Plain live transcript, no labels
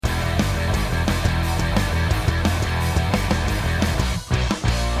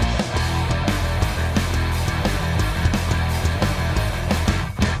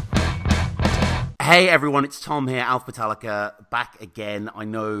Hey everyone, it's Tom here, Alpha Metallica, back again. I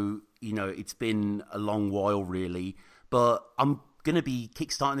know, it's been a long while really, but I'm going to be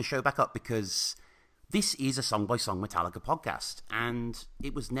kickstarting the show back up because this is a song-by-song Metallica podcast, and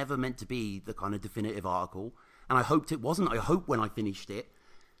it was never meant to be the kind of definitive article, and I hoped it wasn't. I hope when I finished it,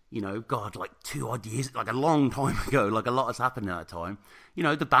 like 2 odd years, like a long time ago, like a lot has happened at that time.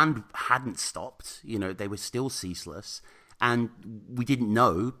 The band hadn't stopped, they were still ceaseless. And we didn't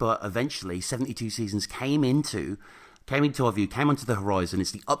know, but eventually 72 Seasons came into our view, came onto the horizon.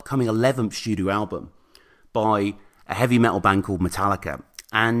 It's the upcoming 11th studio album by a heavy metal band called Metallica.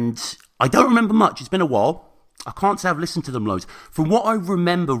 And I don't remember much. It's been a while. I can't say I've listened to them loads. From what I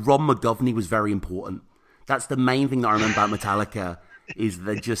remember, Ron McGovney was very important. That's the main thing that I remember about Metallica, is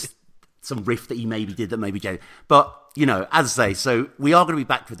that just some riff that he maybe did that maybe Jay. But, as I say, so we are going to be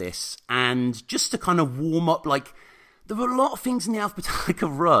back for this. And just to kind of warm up, there were a lot of things in the Alpha Metallica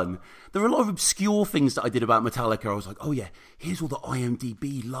run. There were a lot of obscure things that I did about Metallica. I was like, oh yeah, here's all the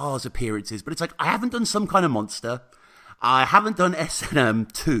IMDb Lars appearances. But it's like, I haven't done Some Kind of Monster. I haven't done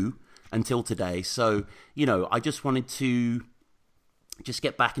S&M2 until today. So, I just wanted to just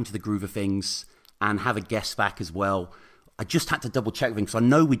get back into the groove of things and have a guest back as well. I just had to double check things. I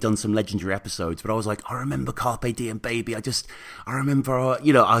know we'd done some legendary episodes, but I was like, I remember Carpe Diem Baby. I remember, I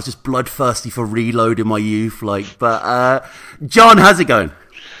was just bloodthirsty for Reload in my youth. But John, how's it going?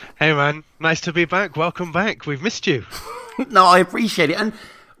 Hey man, nice to be back. Welcome back. We've missed you. No, I appreciate it. And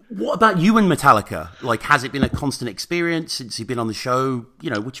what about you and Metallica? Has it been a constant experience since you've been on the show?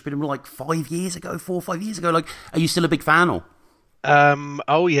 Which has been 4 or 5 years ago. Are you still a big fan or?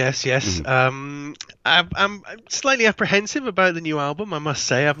 Oh yes. Mm-hmm. I'm slightly apprehensive about the new album, I must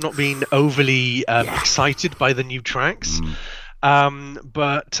say. I've not been overly excited by the new tracks.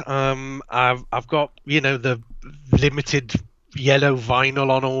 But I've got, the limited yellow vinyl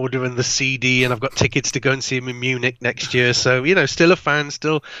on order and the CD, and I've got tickets to go and see him in Munich next year. So, still a fan,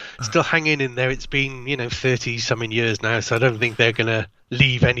 still hanging in there. It's been, 30 something years now, so I don't think they're going to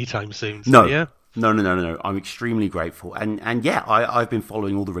leave anytime soon. So, no. Yeah. No. I'm extremely grateful. And yeah, I've been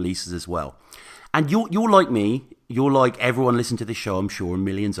following all the releases as well. And you're like me. You're like everyone listening to this show, I'm sure, and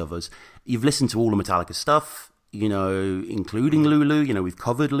millions of us. You've listened to all the Metallica stuff, including Lulu. We've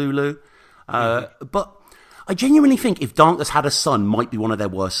covered Lulu. But I genuinely think If Darkness Had a Son might be one of their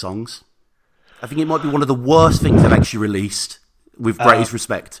worst songs. I think it might be one of the worst things they've actually released, with greatest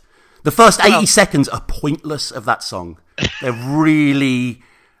respect. The first 80 seconds are pointless of that song. They're really...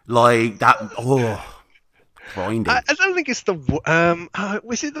 grinding. I don't think it's the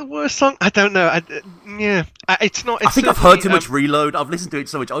was it the worst song? I don't know. It's not. I think I've heard too much Reload. I've listened to it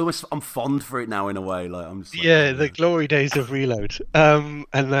so much. I'm fond for it now in a way. I'm just the glory days of Reload. And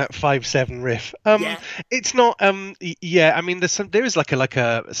that 5/7 riff. It's not. I mean, there is like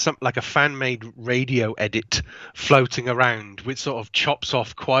a fan made radio edit floating around, which sort of chops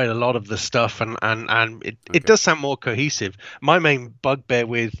off quite a lot of the stuff, and it does sound more cohesive. My main bugbear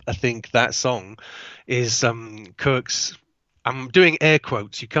with, I think, that song is Kirk's, I'm doing air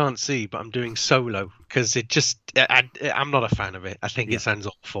quotes, you can't see, but I'm doing solo, because it just, I'm not a fan of it. I think it sounds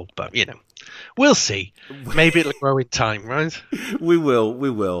awful, but we'll see. Maybe it'll grow in time, right? We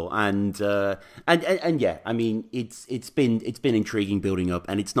will. And yeah, I mean, it's been intriguing building up,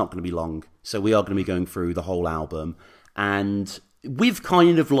 and it's not going to be long. So we are going to be going through the whole album, and with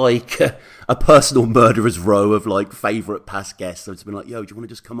kind of a personal murderer's row of favourite past guests. So it's been yo, do you want to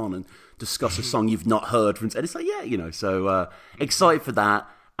just come on and discuss a song you've not heard from? And it's so excited for that.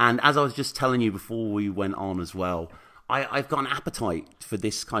 And as I was just telling you before we went on as well, I've got an appetite for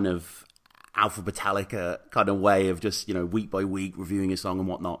this kind of Alpha Metallica kind of way of just, week by week reviewing a song and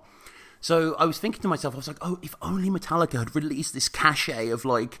whatnot. So I was thinking to myself, I was like, oh, if only Metallica had released this cachet of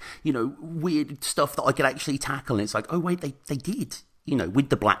weird stuff that I could actually tackle. And it's oh wait, they did, with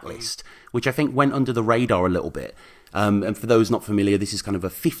the Blacklist, which I think went under the radar a little bit. And for those not familiar, this is kind of a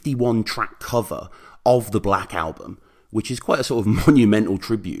 51 track cover of the Black Album, which is quite a sort of monumental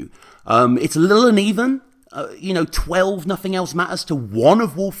tribute. It's a little uneven, 12 Nothing Else Matters to 1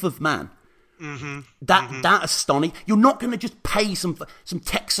 of Wolf of Man. That astonishing. You're not going to just pay some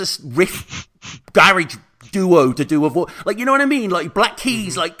Texas riff garage duo to do a voice, you know what I mean? Black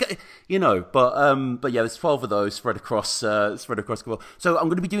Keys, But yeah, there's 12 of those spread across the world. So I'm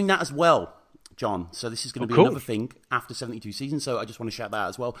going to be doing that as well, John. So this is going to be another thing after 72 seasons. So I just want to shout that out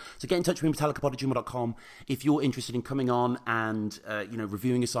as well. So get in touch with me, metallicapod@gmail.com, if you're interested in coming on and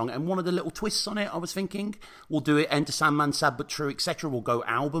reviewing a song. And one of the little twists on it, I was thinking, we'll do it Enter Sandman, Sad But True, etc. We'll go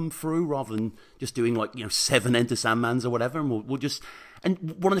album through rather than just doing 7 Enter Sandmans or whatever. And we'll just.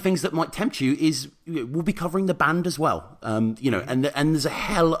 And one of the things that might tempt you is we'll be covering the band as well. And there's a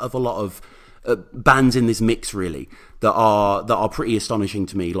hell of a lot of bands in this mix really that are pretty astonishing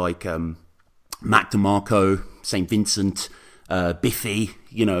to me, like Mac DeMarco, St. Vincent, Biffy,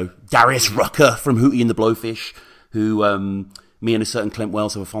 Darius Rucker from Hootie and the Blowfish, who me and a certain Clint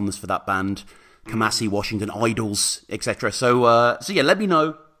Wells have a fondness for that band, Kamasi Washington, Idols, etc. So yeah, let me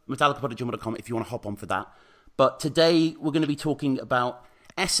know, metallicapod@gmail.com, if you want to hop on for that. But today we're going to be talking about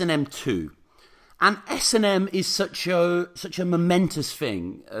S&M2. And S&M is such a momentous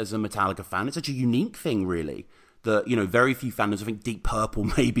thing as a Metallica fan. It's such a unique thing, really, that, very few fans, I think Deep Purple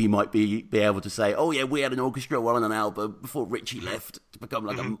maybe might be able to say, oh yeah, we had an orchestra on an album before Richie left to become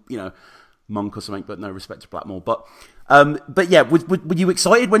like a, monk or something, but no respect to Blackmore. But yeah, were you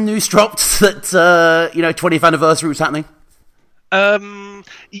excited when news dropped that, 20th anniversary was happening?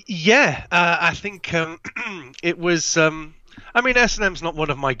 Yeah, I think it was... S&M's not one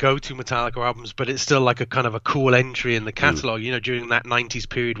of my go-to Metallica albums, but it's still like a kind of a cool entry in the catalogue, during that 90s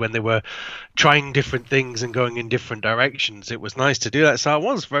period when they were trying different things and going in different directions. It was nice to do that. So I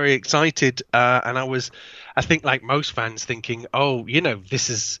was very excited, and I think like most fans thinking, oh, this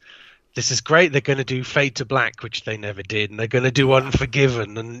is great. They're going to do Fade to Black, which they never did, and they're going to do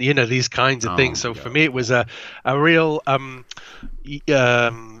Unforgiven, and these kinds of things. So for me, it was a real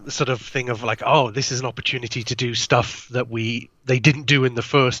sort of thing of like, oh, this is an opportunity to do stuff that they didn't do in the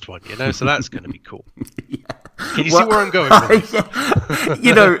first one, So that's going to be cool. Yeah. Can you see where I'm going with this?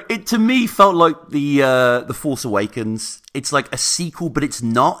 It to me felt like the Force Awakens. It's like a sequel, but it's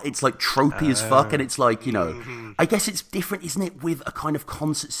not. It's like tropey as fuck, and it's like, I guess it's different, isn't it, with a kind of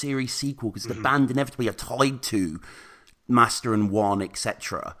concert series sequel, because the band inevitably are tied to Master and One,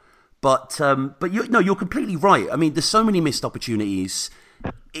 etc. But you're completely right. I mean, there's so many missed opportunities.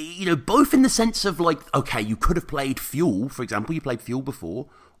 Both in the sense of like, okay, you could have played Fuel, for example. You played Fuel before.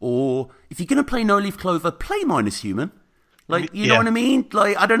 Or if you're going to play No Leaf Clover, play Minus Human. Like, you know what I mean?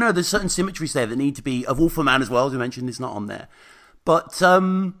 Like, I don't know, there's certain symmetries there that need to be... Of Wolf Man as well, as you mentioned, is not on there. But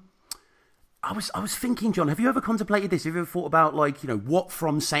I was thinking, John, have you ever contemplated this? Have you ever thought about, like, what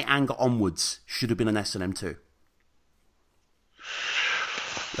from St. Anger onwards should have been an S&M2?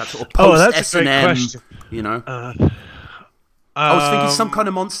 That sort of post-S&M, a great question. I was thinking some kind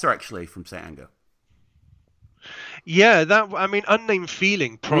of monster, actually, from St. Anger. Yeah, Unnamed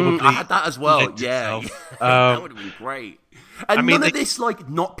Feeling probably. I had that as well. Yeah, that would have been great. And none of this, like,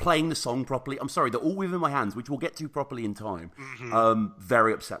 not playing the song properly. I'm sorry, they're all within my hands, which we'll get to properly in time.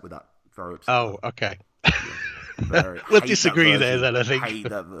 Very upset with that. Very upset. Oh, okay. We'll disagree there then, I think. I hate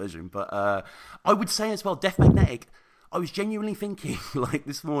that version. But I would say as well, Death Magnetic, I was genuinely thinking, like,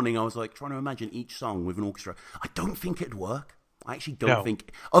 this morning, I was, like, trying to imagine each song with an orchestra. I don't think it'd work. I actually don't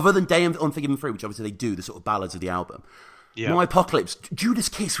think... Other than Day of Unforgiven 3, which obviously they do, the sort of ballads of the album. Yeah. My Apocalypse, Judas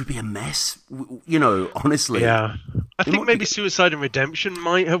Kiss would be a mess, honestly. Yeah. I think maybe Suicide and Redemption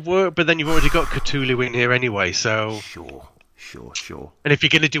might have worked, but then you've already got Cthulhu in here anyway, so... Sure. And if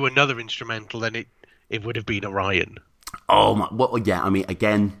you're going to do another instrumental, then it would have been Orion. Oh, my... Well, yeah, I mean,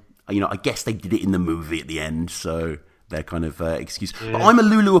 again, I guess they did it in the movie at the end, so they're kind of excuse. Yeah. But I'm a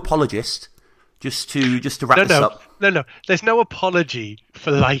Lulu apologist. Just to wrap this up. No. There's no apology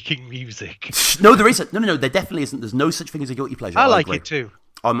for liking music. No, there isn't. No. There definitely isn't. There's no such thing as a guilty pleasure. I like it too.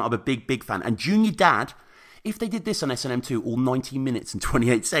 I'm a big fan. And Junior Dad, if they did this on S&M2, all 90 minutes and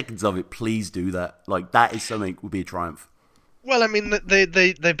 28 seconds of it, please do that. Like, that is something would be a triumph. Well, I mean,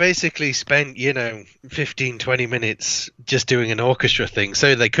 they basically spent, 15, 20 minutes just doing an orchestra thing,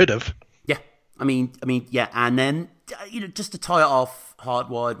 so they could have. Yeah. I mean, yeah. And then, just to tie it off,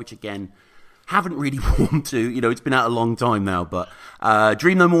 Hardwired, which again... haven't really warmed to, it's been out a long time now, but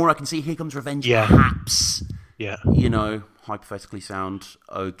Dream No More, I can see Here Comes Revenge, perhaps, hypothetically sound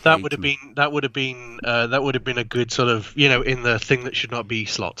okay. That would have been a good sort of, in the thing that should not be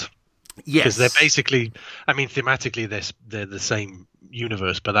slot. Yes. Because they're basically, thematically they're the same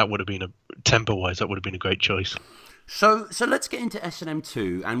universe, but that would have been tempo-wise, that would have been a great choice. So let's get into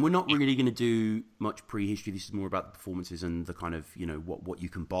S&M2, and we're not really going to do much prehistory. This is more about the performances and the kind of, what you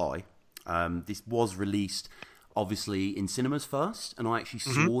can buy. This was released, obviously, in cinemas first, and I actually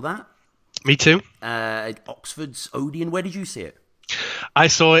saw that. Me too. Oxford's Odeon. Where did you see it? I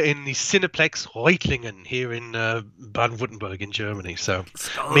saw it in the Cineplex Reutlingen here in Baden-Württemberg in Germany. So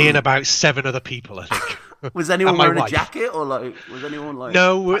me and about 7 other people, I think. Was anyone wearing a jacket, or was anyone like?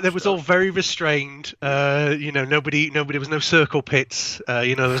 No, it was all very restrained. Nobody. There was no circle pits.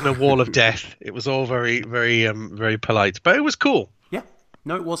 There was no wall of death. It was all very, very, very polite, but it was cool. Yeah.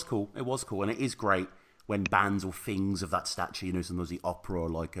 No, it was cool. And it is great when bands or things of that stature, sometimes the opera or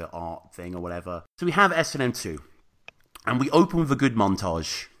like an art thing or whatever. So we have S&M2, and we open with a good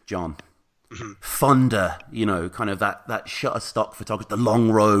montage, John. Thunder, kind of that Shutterstock photography, the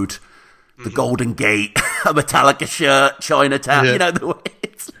long road, the Golden Gate, a Metallica shirt, Chinatown. Yeah. You know the way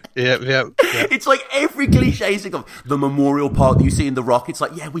it's. Yeah. It's like every cliche thing of the Memorial Park that you see in The Rock. It's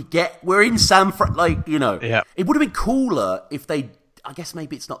like, yeah, we're in San Fran. Like, you know, It would have been cooler if they. I guess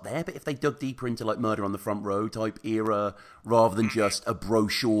maybe it's not there, but if they dug deeper into like Murder on the Front Row type era, rather than just a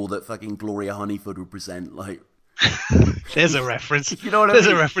brochure that fucking Gloria Honeyford would present, like. There's a reference. You know what I There's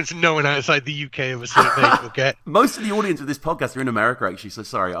mean? a reference no one outside the UK of a certain age will get. Most of the audience of this podcast are in America, actually. So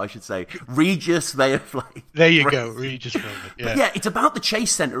sorry, I should say Regis. They have like. There you go, Regis Philbin. Yeah. But yeah, it's about the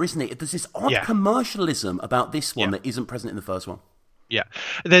Chase Center, isn't it? There's this odd commercialism about this one that isn't present in the first one. Yeah,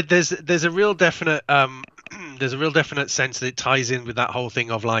 there's a real definite sense that it ties in with that whole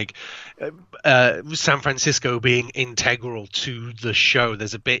thing of like San Francisco being integral to the show.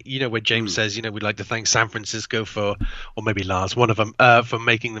 There's a bit, where James says, we'd like to thank San Francisco for, or maybe Lars, one of them, for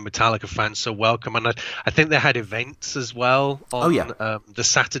making the Metallica fans so welcome. And I think they had events as well on the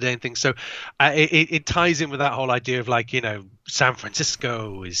Saturday and things. So it ties in with that whole idea of like, San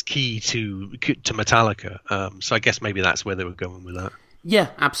Francisco is key to Metallica. So I guess maybe that's where they were going with that. Yeah,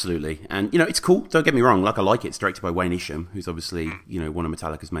 absolutely. And, it's cool. Don't get me wrong. Like, I like it. It's directed by Wayne Isham, who's obviously, one of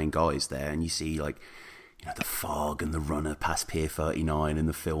Metallica's main guys there. And you see, like, the fog and the runner past Pier 39 and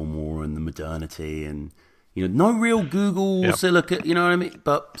the Fillmore and the modernity and, no real Google silicate, you know what I mean?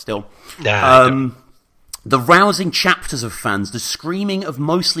 But still. The rousing chapters of fans, the screaming of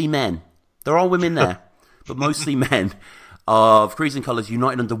mostly men. There are women there, but mostly men, of Creeds and Colours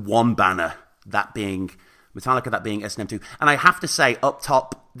united under one banner, that being Metallica, that being S&M2. And I have to say, up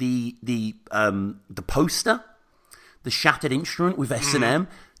top, the poster, the shattered instrument with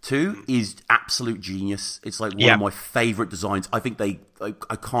S&M2 is absolute genius. It's like one of my favourite designs. I think I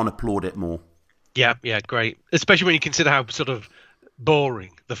can't applaud it more. Yeah, great. Especially when you consider how sort of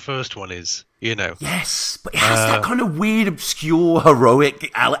boring the first one is, Yes, but it has that kind of weird, obscure, heroic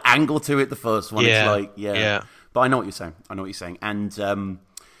angle to it, the first one. It's like, But I know what you're saying. And,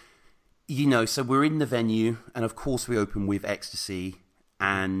 so we're in the venue, and of course we open with Ecstasy,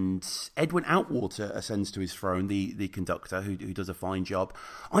 and Edwin Outwater ascends to his throne, the conductor, who does a fine job.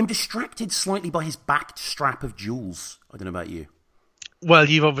 I'm distracted slightly by his back strap of jewels. I don't know about you. Well,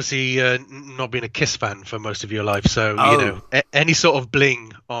 you've obviously not been a Kiss fan for most of your life, so any sort of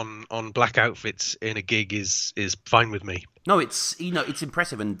bling on black outfits in a gig is fine with me. No, it's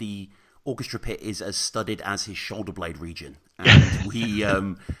impressive, and the orchestra pit is as studded as his shoulder blade region, and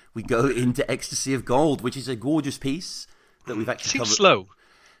we go into Ecstasy of Gold, which is a gorgeous piece that we've actually covered. Seems slow.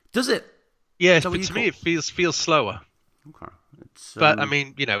 Does it? Yeah, but to me it feels slower. Okay. But I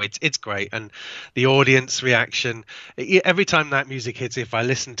mean, it's great, and the audience reaction every time that music hits. If I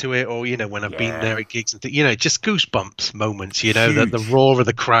listen to it, or when I've been there at gigs and just goosebumps moments. The roar of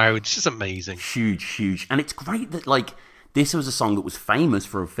the crowd, it's just amazing. Huge, and it's great that like this was a song that was famous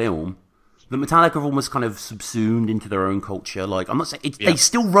for a film that Metallica have almost kind of subsumed into their own culture. Like I'm not saying they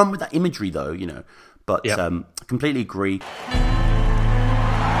still run with that imagery though, but completely agree.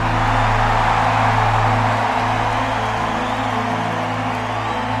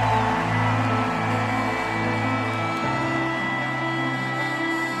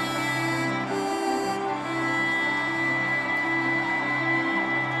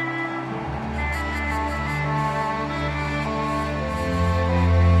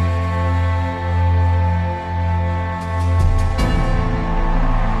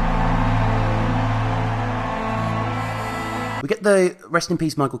 We get the Rest in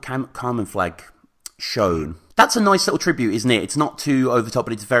Peace Michael Kamen flag shown. That's a nice little tribute, isn't it? It's not too over the top,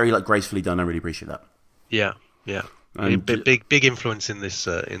 but it's very like gracefully done. I really appreciate that. Yeah. Big influence in this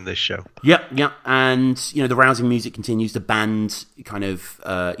show. Yeah, and the rousing music continues. The band kind of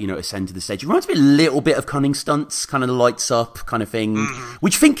ascend to the stage. It reminds me a little bit of Cunning Stunts, kind of the lights up kind of thing. Mm-hmm.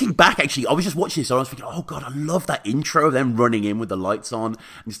 Which, thinking back, actually, I was just watching this, and I was thinking, oh god, I love that intro of them running in with the lights on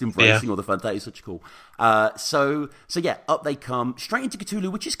and just embracing all the fun. That is such cool. So yeah, up they come straight into Cthulhu,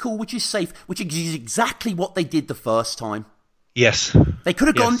 which is cool, which is safe, which is exactly what they did the first time. Yes. They could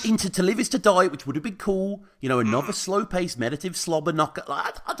have gone into To Live Is To Die, which would have been cool. Another slow-paced, meditative slobber knocker.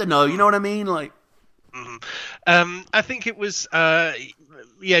 Like, I don't know, you know what I mean? Like, I think it was, as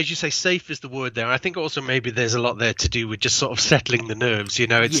you say, safe is the word there. I think also maybe there's a lot there to do with just sort of settling the nerves.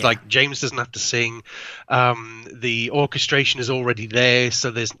 It's like James doesn't have to sing. The orchestration is already there,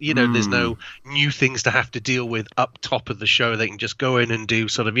 so there's there's no new things to have to deal with up top of the show. They can just go in and do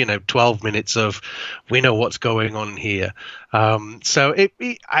sort of 12 minutes of we know what's going on here. So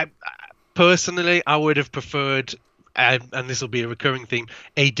I personally I would have preferred. And this will be a recurring theme,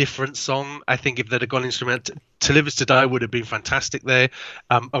 a different song. I think if they'd have gone instrumental, To Live Is To Die would have been fantastic there.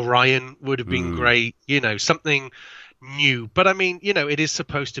 Orion would have been great. Something new, but I mean, it is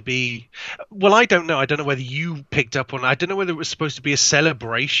supposed to be. Well, I don't know. I don't know whether you picked up on. I don't know whether it was supposed to be a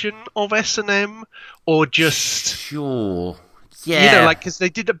celebration of S&M or just sure. Yeah, like because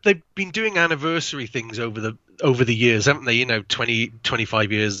they've been doing anniversary things over the years, haven't they?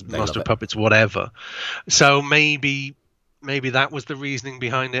 25 years, Master of Puppets, whatever. So maybe that was the reasoning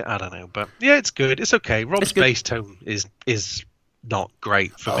behind it. I don't know, but yeah, it's good. It's okay. Rob's bass tone is not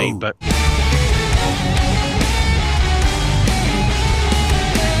great for me, but.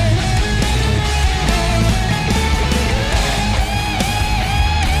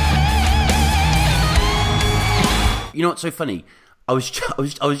 You know what's so funny? I was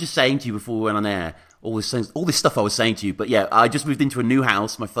just saying to you before we went on air all this stuff I was saying to you. But yeah, I just moved into a new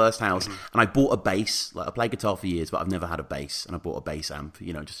house, my first house, and I bought a bass. Like I played guitar for years, but I've never had a bass, and I bought a bass amp.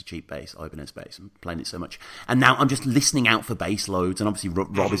 Just a cheap bass, Ibanez bass. I'm playing it so much, and now I'm just listening out for bass loads. And obviously,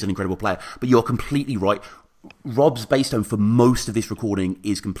 Rob is an incredible player. But you're completely right. Rob's bass tone for most of this recording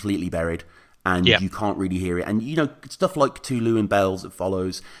is completely buried. And you can't really hear it. And, stuff like Tulu and Bells that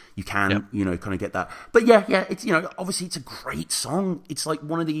follows, you can, kind of get that. But yeah, it's, obviously it's a great song. It's like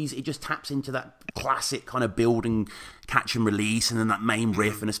one of these, it just taps into that classic kind of build and catch and release and then that main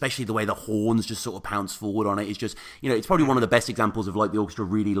riff. And especially the way the horns just sort of pounce forward on it. It's just, it's probably one of the best examples of like the orchestra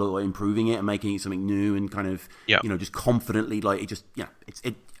really like, improving it and making it something new and kind of, just confidently, like it just,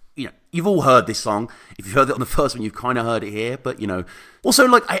 you've all heard this song. If you've heard it on the first one, you've kind of heard it here. But, also,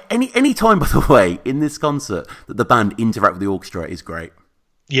 like, any time, by the way, in this concert that the band interact with the orchestra is great.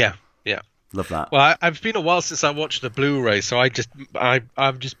 Yeah. Love that. Well, I've been a while since I watched the Blu-ray, so I've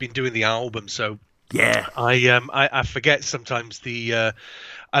just been doing the album. So yeah, I forget sometimes a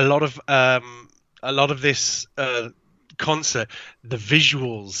lot of this concert, the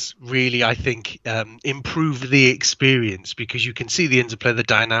visuals really, I think, improved the experience because you can see the interplay, the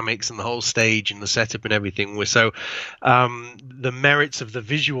dynamics, and the whole stage and the setup and everything. So the merits of the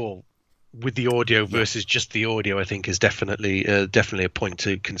visual with the audio versus just the audio, I think, is definitely a point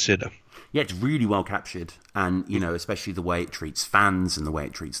to consider. Yeah, it's really well captured, and especially the way it treats fans and the way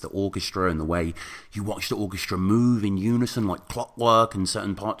it treats the orchestra and the way you watch the orchestra move in unison like clockwork and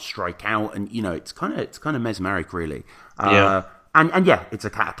certain parts strike out, and it's kind of mesmeric, really. And yeah, it's a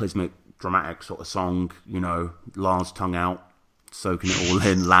cataclysmic, dramatic sort of song. Lars tongue out, soaking it all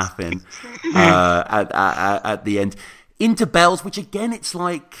in, laughing at the end. Into Bells, which again, it's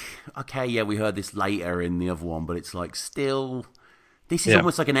like, okay, yeah, we heard this later in the other one, but it's like still. This is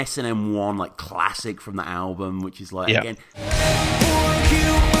almost like an S&M1 like classic from the album, which is like again.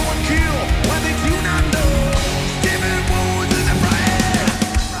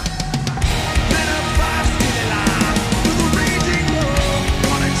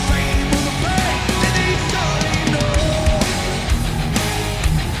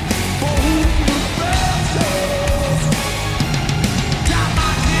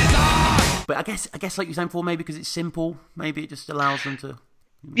 But I guess like you're saying before, maybe because it's simple, maybe it just allows them to.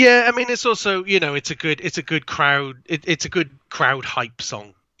 Yeah, I mean, it's also it's a good crowd. It's a good crowd hype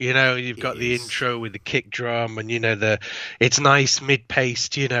song. You've got the intro with the kick drum, and it's nice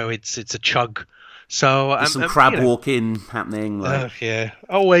mid-paced. It's a chug. So there's some crab walking happening. Yeah,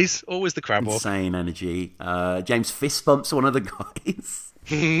 always the crab walk. Insane energy. James fist bumps one of the guys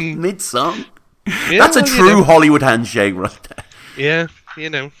mid song. Yeah, that's a true Hollywood handshake right there. Yeah,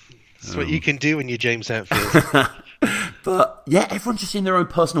 That's what you can do when you're James Hetfield. But yeah, everyone's just in their own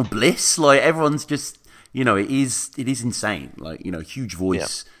personal bliss. Like everyone's just, it is insane. Like huge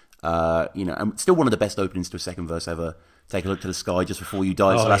voice. Yeah. And still one of the best openings to a second verse ever. Take a look to the sky just before you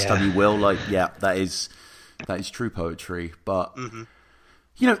die. It's the last time you will. Like that is true poetry. But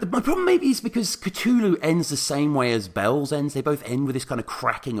my problem maybe is because Cthulhu ends the same way as Bells ends. They both end with this kind of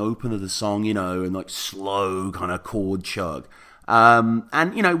cracking open of the song, and like slow kind of chord chug. And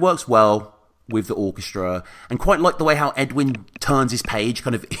it works well with the orchestra, and quite like the way how Edwin turns his page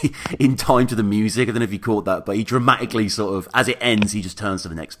kind of in time to the music. I don't know if you caught that, but he dramatically sort of, as it ends, he just turns to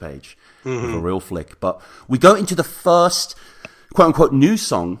the next page with a real flick. But we go into the first quote unquote new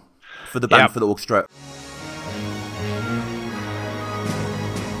song for the band, for the orchestra.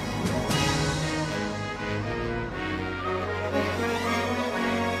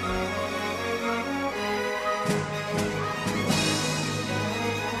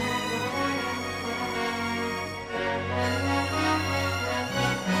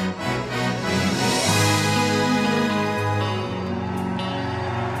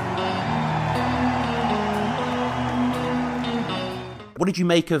 What did you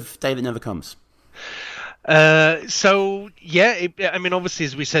make of Day That Never Comes? So yeah, I mean, obviously,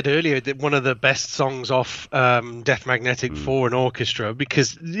 as we said earlier, that one of the best songs off Death Magnetic for an orchestra,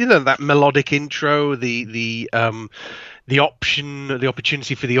 because that melodic intro, the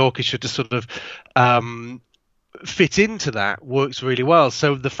opportunity for the orchestra to sort of fit into that works really well.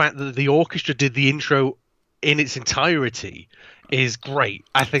 So the fact that the orchestra did the intro in its entirety is great.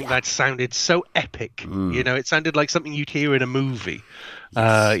 I think that sounded so epic. It sounded like something you'd hear in a movie.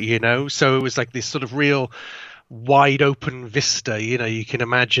 So it was like this sort of real wide open vista. You can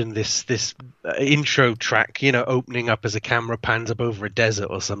imagine this intro track, opening up as a camera pans up over a desert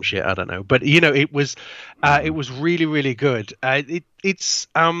or some shit. I don't know, but it was really, really good.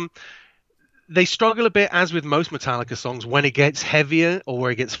 They struggle a bit, as with most Metallica songs, when it gets heavier or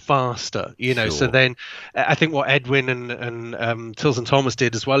where it gets faster, Sure. So then I think what Edwin and Tilson Thomas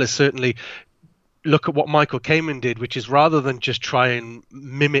did as well is certainly look at what Michael Kamen did, which is rather than just try and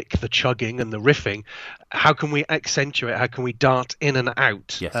mimic the chugging and the riffing, how can we accentuate, how can we dart in and out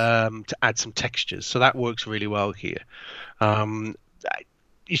to add some textures? So that works really well here.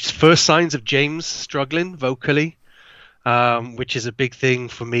 First signs of James struggling vocally. Which is a big thing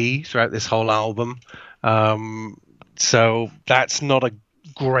for me throughout this whole album. So that's not a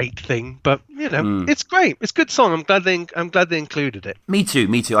great thing, but it's great. It's a good song. I'm glad they included it. Me too.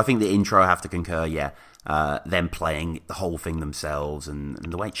 I think the intro, I have to concur. Them playing the whole thing themselves, and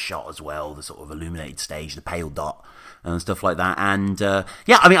the way it's shot as well, the sort of illuminated stage, the pale dot and stuff like that. And I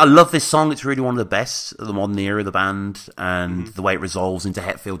mean, I love this song. It's really one of the best of the modern era of the band, and the way it resolves into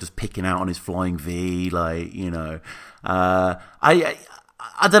Hetfield just picking out on his flying V, I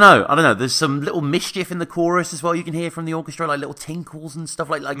don't know. There's some little mischief in the chorus as well. You can hear from the orchestra, like little tinkles and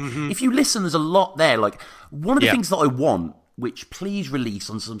stuff like. If you listen, there's a lot there. Like, one of the things that I want, which please release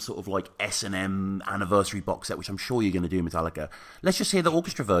on some sort of like S&M anniversary box set, which I'm sure you're going to do, Metallica. Let's just hear the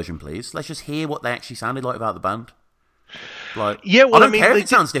orchestra version, please. Let's just hear what they actually sounded like without the band. I don't care if it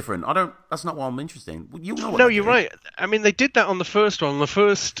sounds different. That's not what I'm interested in. You know what? No, you're right. I mean, they did that on the first one. On the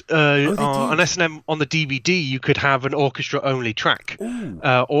first on S&M on the DVD, you could have an orchestra-only track,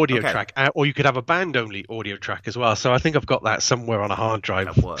 audio track, or you could have a band-only audio track as well. So I think I've got that somewhere on a hard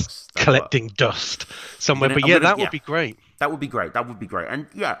drive, collecting dust somewhere. That would be great. That would be great. And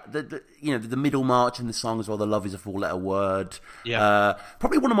the middle march in the song as well. The love is a four-letter word. Yeah.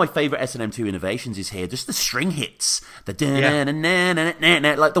 Probably one of my favorite S&M2 innovations is here. Just the string hits, the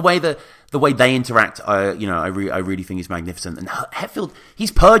like the way they interact. I really think is magnificent. And Hetfield,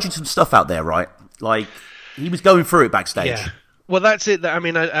 he's purging some stuff out there, right? Like, he was going through it backstage. Yeah. Well, that's it. I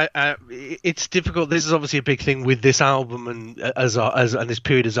mean, it's difficult. This is obviously a big thing with this album and and this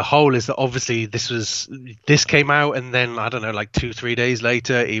period as a whole, is that obviously this came out, and then I don't know, like 2-3 days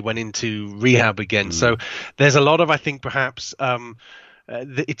later, he went into rehab again. So there's a lot of, I think, perhaps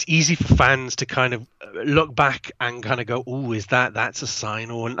it's easy for fans to kind of look back and kind of go, "Oh, that's a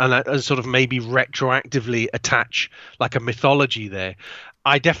sign?" and sort of maybe retroactively attach like a mythology there.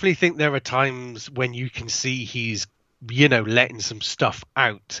 I definitely think there are times when you can see he's letting some stuff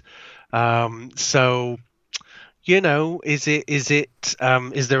out. So, is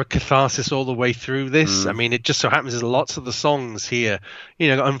there a catharsis all the way through this? I mean, it just so happens there's lots of the songs here,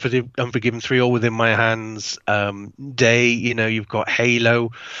 Unforgiven 3, All Within My Hands, Day, you've got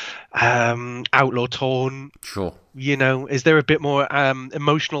Halo, Outlaw Torn. Sure. Is there a bit more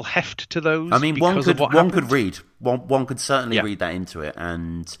emotional heft to those? I mean, one could certainly read that into it.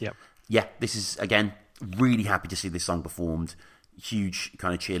 And this is, again, really happy to see this song performed. Huge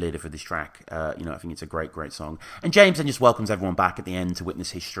kind of cheerleader for this track. I think it's a great, great song. And James then just welcomes everyone back at the end to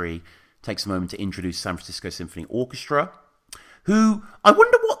witness history. Takes a moment to introduce San Francisco Symphony Orchestra, who, I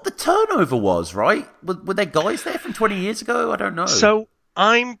wonder what the turnover was, right? Were there guys there from 20 years ago? I don't know. So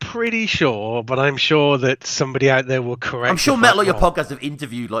I'm pretty sure, but I'm sure that somebody out there will correct. I'm sure Metal Your Podcast have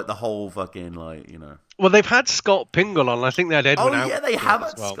interviewed like the whole fucking Well, they've had Scott Pingle on. I think they had Edwin out. Oh yeah, they have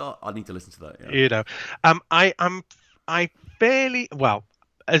had Scott. I need to listen to that. Yeah. I fairly well.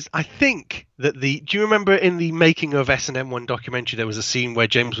 As I think that do you remember in the making of S&M1 documentary, there was a scene where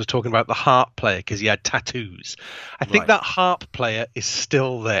James was talking about the harp player because he had tattoos. I think that harp player is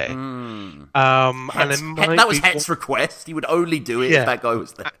still there. That was Het's request. He would only do it if that guy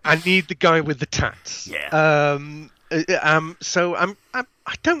was there. I need the guy with the tats. Yeah. So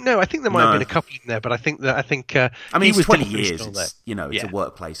I don't know. I think there might have been a couple in there, but I think. I mean, it's 20 years. It's, it's a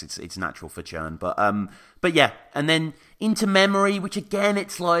workplace. It's natural for churn. But yeah, and then Into Memory, which again,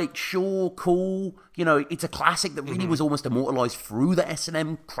 it's like, sure, cool. It's a classic that really was almost immortalized through the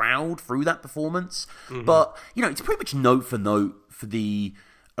S&M crowd, through that performance. But, it's pretty much note for note for the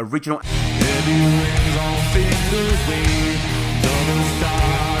original.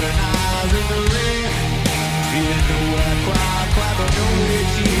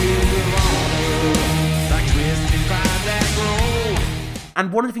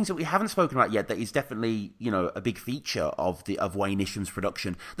 And one of the things that we haven't spoken about yet that is definitely, a big feature of Wayne Isham's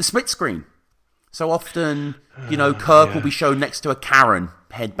production, the split screen. So often, Kirk will be shown next to a Karen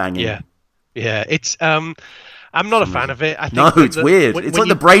headbanging. Yeah. It's I'm not a fan of it. I think it's weird. It's like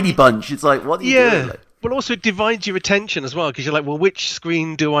the Brady Bunch. It's like, what are you doing? Like, but also it divides your attention as well, because you're like, well, which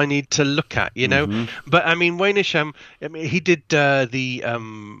screen do I need to look at? But I mean, Wayne Isham, he did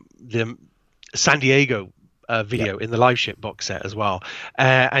the San Diego video in the Live Ship box set as well,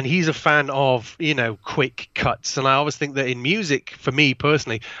 and he's a fan of quick cuts. And I always think that in music, for me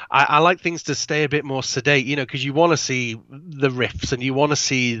personally, I like things to stay a bit more sedate, because you want to see the riffs and you want to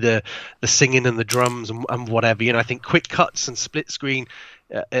see the singing and the drums and whatever. I think quick cuts and split screen,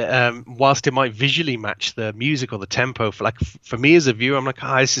 whilst it might visually match the music or the tempo, for me as a viewer, I'm like,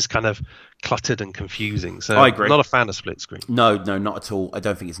 this is kind of cluttered and confusing. So I agree. I'm not a fan of split screen. No, not at all. I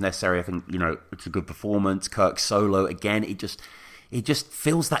don't think it's necessary. I think it's a good performance. Kirk's solo again, it just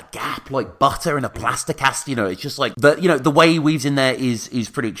fills that gap like butter in a plaster cast. It's just like the way he weaves in there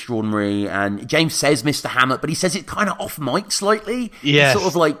is pretty extraordinary. And James says Mr. Hammett, but he says it kind of off mic slightly. Yeah, sort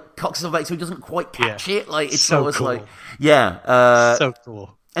of like cocks his back so he doesn't quite catch it. Like it's so always cool. like so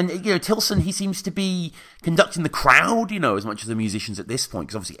cool. And Tilson, he seems to be conducting the crowd, as much as the musicians at this point,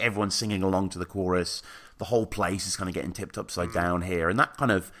 because obviously everyone's singing along to the chorus. The whole place is kind of getting tipped upside down here, and that kind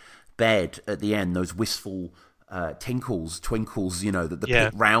of bed at the end, those wistful twinkles, that the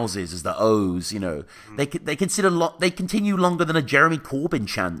pit rouses as the O's. They continue longer than a Jeremy Corbyn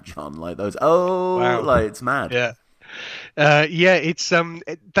chant, John. Like those like it's mad. It's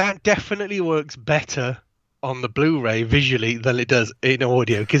that definitely works better on the Blu-ray visually than it does in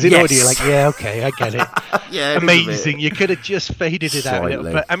audio, because in audio, like, okay, I get it. Amazing. You could have just faded it out a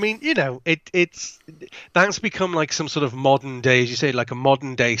little, but I mean, it's that's become like some sort of modern day, as you say, like a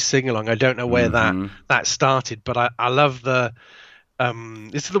modern day sing-along. I don't know where that started, but I love the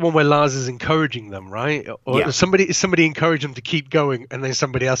this is the one where Lars is encouraging them, right? Or somebody encouraging them to keep going, and then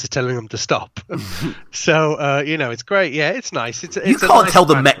somebody else is telling them to stop. So it's great. Yeah, it's nice. You can't nice tell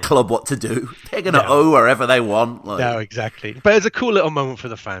the Met Club what to do. They're gonna wherever they want. No, exactly. But it's a cool little moment for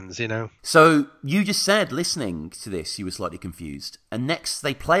the fans, So you just said, listening to this, you were slightly confused, and next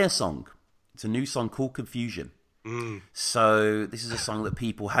they play a song. It's a new song called Confusion. So this is a song that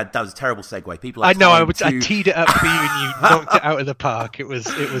people had. That was a terrible segue. People, I know. I teed it up for you, and you knocked it out of the park. It was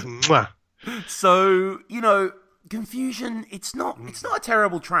mwah. So Confusion. It's not a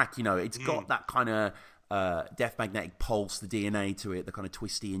terrible track. It's got that kind of Death Magnetic Pulse, the DNA to it, the kind of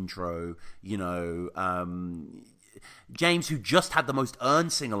twisty intro. James, who just had the most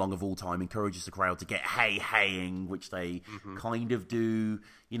earned sing-along of all time, encourages the crowd to get hey-haying, which they kind of do.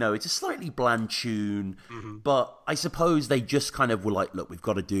 It's a slightly bland tune, but I suppose they just kind of were like, look, we've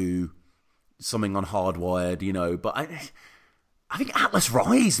got to do something on Hardwired, but I think Atlas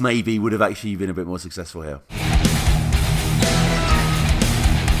Rise maybe would have actually been a bit more successful here.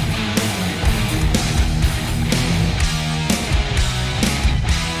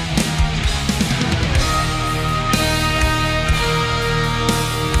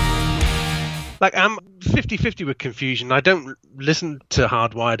 Like, I'm 50-50 with Confusion. I don't listen to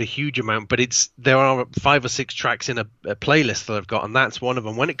Hardwired a huge amount, but there are 5 or 6 tracks in a playlist that I've got, and that's one of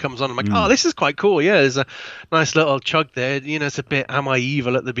them. When it comes on, I'm like, this is quite cool. Yeah, there's a nice little chug there. It's a bit Am I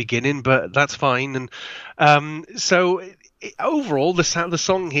Evil at the beginning, but that's fine. And so overall, the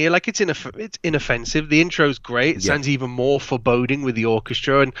song here, like, it's inoffensive. The intro's great. It sounds even more foreboding with the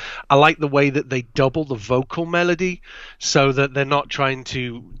orchestra, and I like the way that they double the vocal melody, so that they're not trying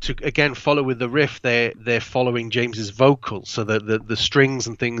to again follow with the riff. They're following James's vocals, so that the strings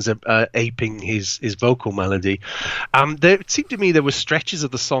and things are aping his vocal melody. It seemed to me there were stretches of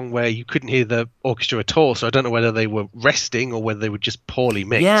the song where you couldn't hear the orchestra at all. So I don't know whether they were resting or whether they were just poorly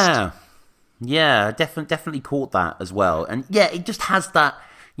mixed. Yeah, definitely caught that as well. And it just has that.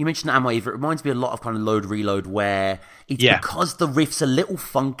 You mentioned Am I Evil. It reminds me a lot of kind of Load Reload, where it's because the riff's a little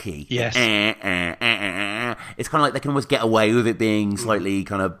funky. Yes. It's kind of like they can almost get away with it being slightly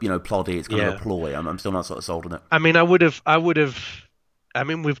kind of ploddy. It's kind of a ploy. I'm still not sort of sold on it. I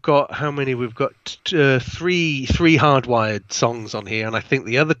mean, we've got how many? We've got three Hardwired songs on here, and I think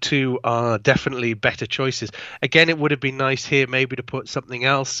the other 2 are definitely better choices. Again, it would have been nice here maybe to put something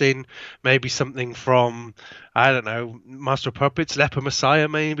else in, maybe something from, I don't know, Master of Puppets, Leper Messiah,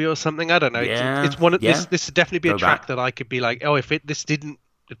 maybe, or something. I don't know. It's one of this would definitely be a track that I could be like, if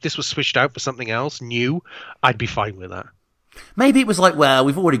this was switched out for something else new, I'd be fine with that. Maybe it was like, well,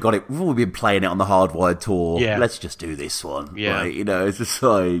 we've already got it. We've already been playing it on the Hardwired tour. Yeah. Let's just do this one. Yeah. Like, you know, it's just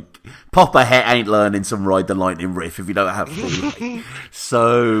like, Papa Het ain't learning some Ride the Lightning riff if you don't have to. Like.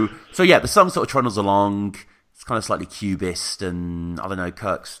 So yeah, the song sort of trundles along. It's kind of slightly cubist, and I don't know,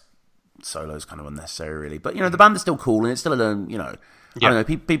 Kirk's solo is kind of unnecessary, really. But, you know, the band is still cool, and it's still I don't know,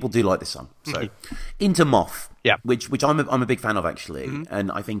 people do like this song. So, Into Moth, which I'm a big fan of, actually,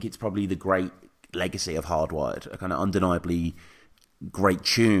 and I think it's probably the great legacy of Hardwired, a kind of undeniably great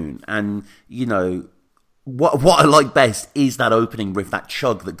tune. And, you know, what I like best is that opening riff, that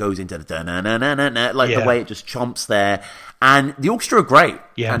chug that goes into the da-na-na-na-na-na, like the way it just chomps there. And the orchestra are great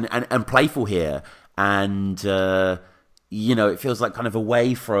and playful here. And, you know, it feels like kind of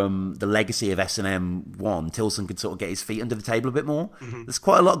away from the legacy of S&M1, Tilson could sort of get his feet under the table a bit more. There's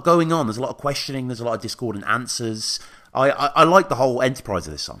quite a lot going on. There's a lot of questioning. There's a lot of discordant answers. I like the whole enterprise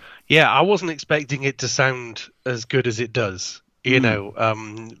of this song. Yeah, I wasn't expecting it to sound as good as it does. You know,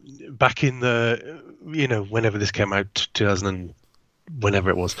 back in the, you know, whenever this came out, 2000 and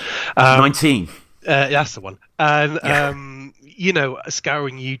whenever it was. 19. That's the one. And, you know,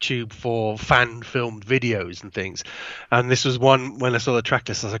 scouring YouTube for fan-filmed videos and things. And this was one, when I saw the track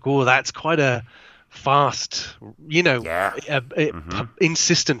list, I was like, oh, that's quite a fast, you know,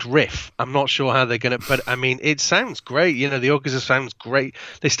 insistent riff. I'm not sure how they're going to, but I mean, it sounds great. You know, the orchestra sounds great.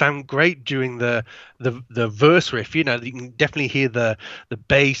 They sound great during the verse riff. You know, you can definitely hear the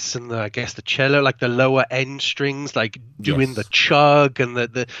bass and I guess the cello, like the lower end strings, like doing the chug and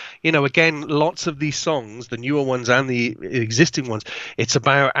the, you know, again, lots of these songs, the newer ones and the existing ones, it's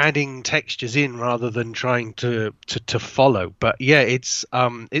about adding textures in rather than trying to follow. But yeah, it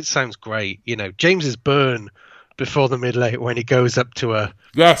sounds great. You know, James's burn before the middle eight when he goes up to a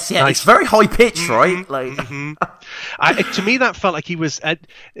nice, it's very high pitched, right? Like to me that felt like he was at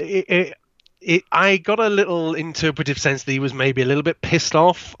I got a little interpretive sense that he was maybe a little bit pissed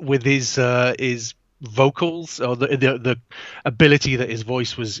off with his vocals or the ability that his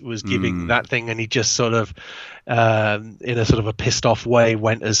voice was giving that thing, and he just sort of in a sort of a pissed off way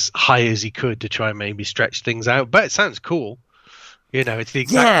went as high as he could to try and maybe stretch things out. But it sounds cool, you know. It's the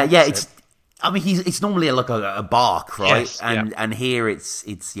exact it's. I mean, it's normally like a bark, right? Yes, and here it's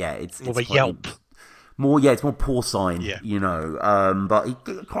more of a yelp. It's more porcine, you know. But he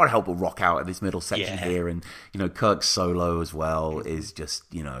can't help but rock out at this middle section here, and you know, Kirk's solo as well is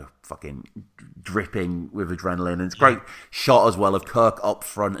just, you know, fucking dripping with adrenaline, and it's great shot as well of Kirk up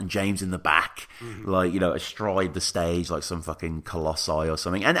front and James in the back, like, you know, astride the stage like some fucking colossi or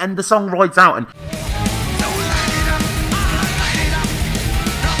something, and the song rides out and.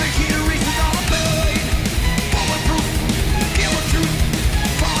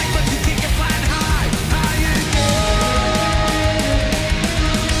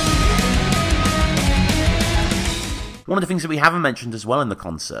 One of the things that we haven't mentioned as well in the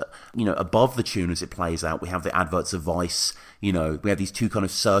concert, you know, above the tune as it plays out, we have the adverts of Vice. You know, we have these two kind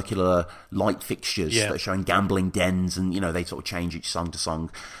of circular light fixtures that are showing gambling dens, and, you know, they sort of change each song to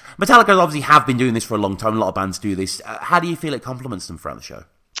song. Metallica obviously have been doing this for a long time. A lot of bands do this. How do you feel it complements them throughout the show?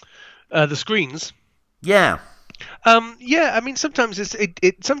 The screens? Yeah. I mean, sometimes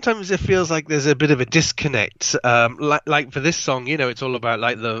sometimes it feels like there's a bit of a disconnect. Like for this song, you know, it's all about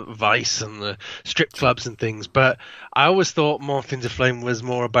like the Vice and the strip clubs and things. But I always thought Moth into Flame was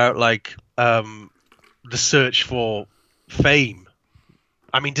more about like the search for fame.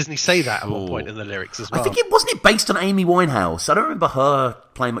 I mean, doesn't he say that at one point in the lyrics as well? I think it wasn't based on Amy Winehouse. I don't remember her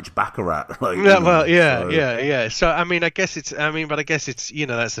playing much baccarat. Like, yeah. So I mean, I guess it's, you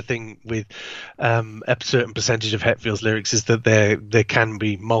know, that's the thing with a certain percentage of Hetfield's lyrics is that there can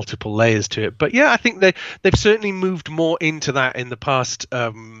be multiple layers to it. But yeah, I think they've certainly moved more into that in the past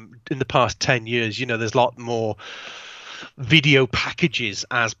 10 years. You know, there's a lot more video packages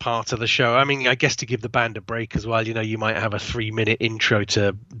as part of the show. I mean, I guess to give the band a break as well, you know, you might have a 3-minute intro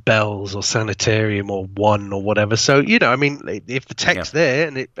to Bells or Sanitarium or One or whatever. So, you know, I mean, if the text's there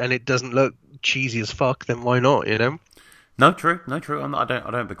and it doesn't look cheesy as fuck, then why not, you know? No, true. I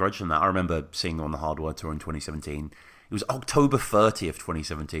don't begrudge them that. I remember seeing them on the Hardwired tour in 2017. It was October 30th,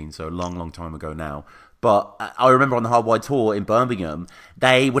 2017, so a long, long time ago now. But I remember on the Hardwired tour in Birmingham,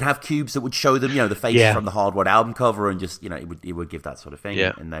 they would have cubes that would show them, you know, the faces from the Hardwired album cover, and just, you know, it would give that sort of thing.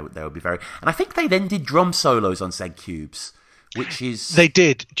 Yeah. And they would be very... And I think they then did drum solos on said cubes, which is... They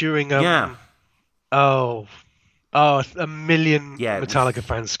did during... a million Metallica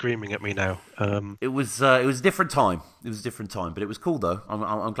fans screaming at me now. It was a different time. But it was cool, though.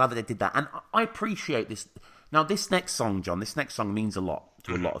 I'm glad that they did that. And I appreciate this... Now, this next song, John, means a lot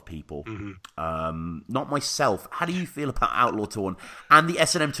to a lot of people. Not myself. How do you feel about Outlaw Torn and the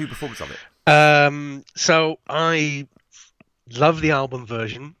S&M2 performance of it? So I Love the album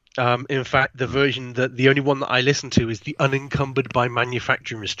version. In fact, the only one that I listen to is the unencumbered by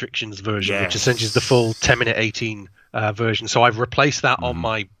manufacturing restrictions version, which essentially is the full 10-minute 18 version. So I've replaced that on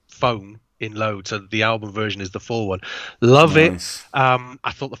my phone in load, so the album version is the full one. Love it.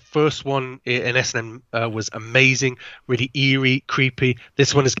 I thought the first one in S&M was amazing, really eerie, creepy.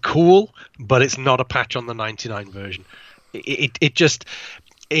 This one is cool, but it's not a patch on the 99 version. It's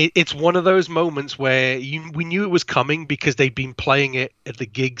one of those moments where we knew it was coming because they'd been playing it at the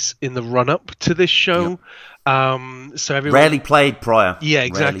gigs in the run-up to this show. Yep. So everyone rarely played prior. Yeah,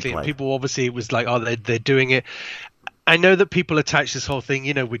 exactly. And people obviously, it was like, oh, they're doing it. I know that people attach this whole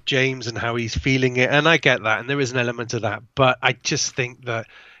thing, with James and how he's feeling it, and I get that, and there is an element of that. But I just think that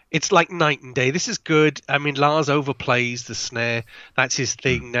it's like night and day. This is good. I mean, Lars overplays the snare. That's his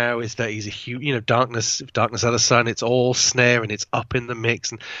thing now, is that he's a huge, Darkness Out of Sun, it's all snare and it's up in the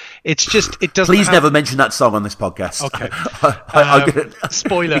mix. And it's just, it doesn't Please never mention that song on this podcast. Okay.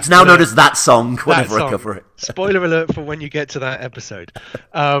 Spoiler. It's now known as that song whenever I cover it. Spoiler alert for when you get to that episode.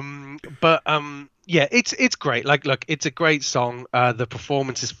 Yeah, it's great. Look, it's a great song. The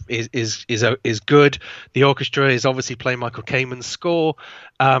performance is good. The orchestra is obviously playing Michael Kamen's score.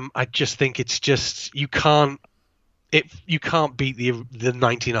 I just think it's just you can't beat the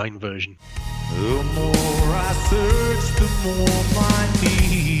 99 version. The more I search, the more my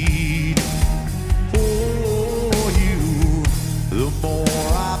need for you. The more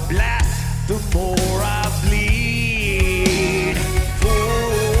I blast, the more I bleed for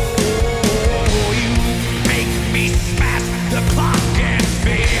you. Make me smash the clock and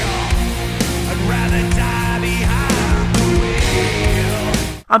fail. I'd rather die behind the wheel.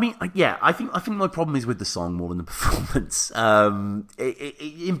 I mean, yeah, I think my problem is with the song more than the performance. It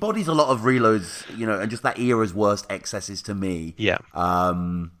embodies a lot of Reload's, and just that era's worst excesses to me. Yeah.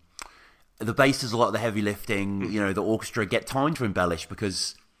 The bass does a lot of the heavy lifting. The orchestra get time to embellish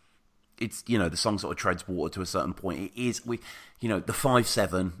because it's the song sort of treads water to a certain point. It is the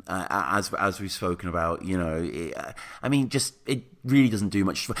 5/7 as we've spoken about. It really doesn't do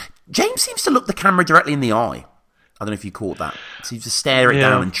much. James seems to look the camera directly in the eye. I don't know if you caught that. Seems to stare it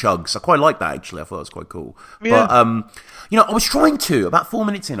down and chugs. I quite like that, actually. I thought it was quite cool. Yeah. But, I was trying to, about 4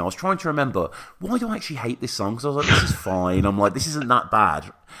 minutes in, I was trying to remember, why do I actually hate this song? Because I was like, this is fine. I'm like, this isn't that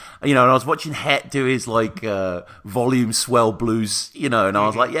bad. And I was watching Het do his, volume swell blues, and I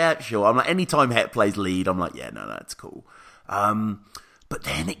was like, yeah, sure. I'm like, anytime Het plays lead, I'm like, yeah, no, that's cool. But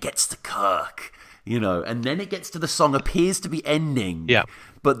then it gets to Kirk, and then it gets to the song appears to be ending. Yeah.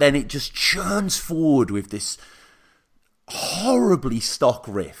 But then it just churns forward with this horribly stock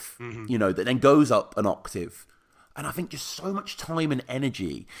riff, that then goes up an octave. And I think just so much time and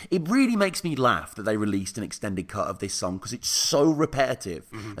energy. It really makes me laugh that they released an extended cut of this song because it's so repetitive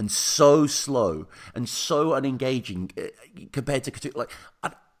and so slow and so unengaging compared to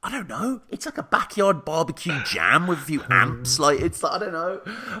I don't know. It's like a backyard barbecue jam with a few amps. I don't know.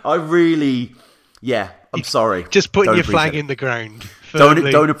 I really, I'm sorry. Just putting your flag in the ground.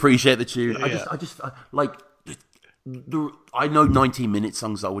 Don't appreciate the tune. Yeah. I know 19-minute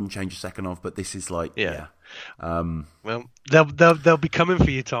songs that I wouldn't change a second of, but this is well, they'll be coming for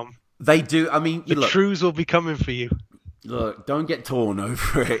you, Tom. They do. I mean, the Trues will be coming for you. Look, don't get torn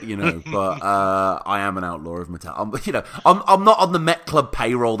over it, But I am an outlaw of metal. I'm not on the Met Club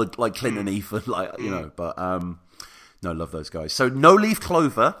payroll like Clinton Ethan, But no, love those guys. So No Leaf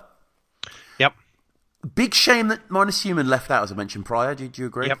Clover. Yep. Big shame that Minus Human left out, as I mentioned prior. Do you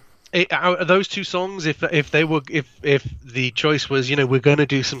agree? Yep. Out of those two songs, if the choice was, we're going to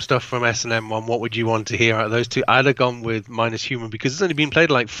do some stuff from S&M1, what would you want to hear out of those two? I'd have gone with Minus Human because it's only been played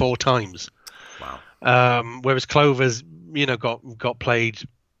like 4 times. Wow. Whereas Clover's, got played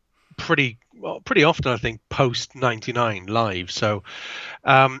pretty often, I think, post 99 live. So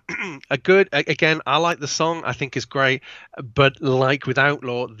again, I like the song. I think it's great. But like with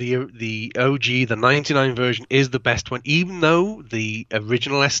Outlaw, the OG, the 99 version is the best one. Even though the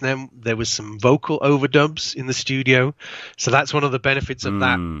original S&M, there was some vocal overdubs in the studio. So that's one of the benefits of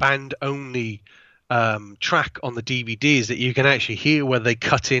that band-only track on the DVD is that you can actually hear where they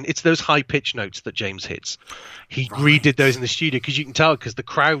cut in. It's those high pitch notes that James hits. He redid those in the studio because you can tell because the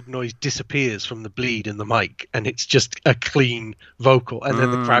crowd noise disappears from the bleed in the mic and it's just a clean vocal and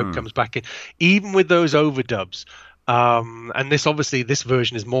then the crowd comes back in. Even with those overdubs, and this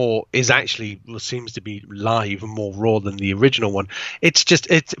version seems to be live and more raw than the original one. It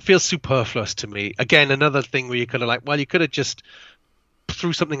feels superfluous to me. Again, another thing where you could have you could have just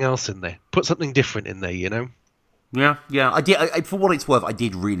threw something else in there, put something different in there, Yeah, I did. For what it's worth, I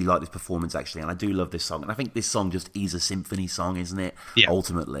did really like this performance actually, and I do love this song. And I think this song just is a symphony song, isn't it? Yeah.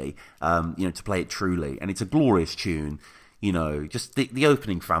 Ultimately, to play it truly, and it's a glorious tune. You know, just the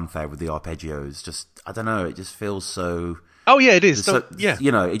opening fanfare with the arpeggios. Just I don't know. It just feels so. Oh yeah, it is. So, yeah,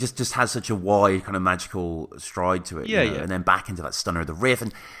 you know, it just has such a wide kind of magical stride to it. Yeah, you know? yeah. And then back into that stunner of the riff,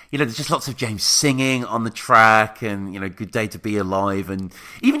 and you know, there's just lots of James singing on the track, and you know, "Good Day to Be Alive," and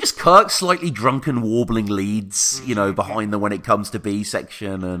even just Kirk's slightly drunken warbling leads. You know, behind the "When It Comes to B"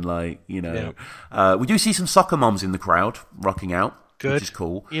 section, and like you know, we do see some soccer moms in the crowd rocking out, Good. which is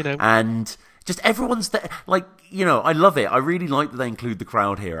cool. You know, and just everyone's there, like. You know, I love it. I really like that they include the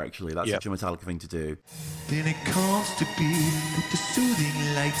crowd here, actually. That's such a Metallica thing to do. Then it comes to be with the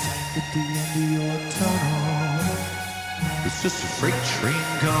soothing lights at the end of your tunnel. It's just a freight train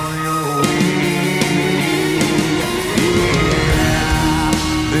coming your way.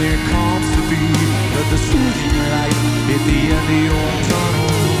 There comes to be with the soothing light at the end of your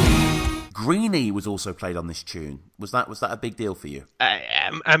tunnel. Greenie was also played on this tune. Was that a big deal for you?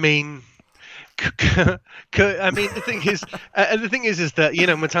 I mean. I mean, the thing is that you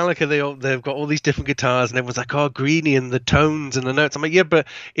know Metallica they've got all these different guitars and everyone's like, oh, Greenie and the tones and the notes. I'm like, yeah, but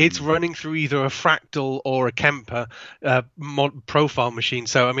it's running through either a Fractal or a Kemper profile machine.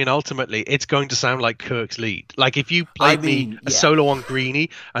 So I mean, ultimately, it's going to sound like Kirk's lead. Like if you played me a solo on Greenie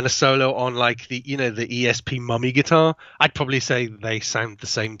and a solo on like the ESP Mummy guitar, I'd probably say they sound the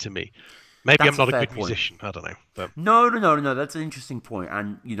same to me. Maybe I'm not a good musician. I don't know. But. No. That's an interesting point.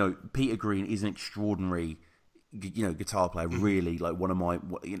 And you know, Peter Green is an extraordinary, you know, guitar player. Really, like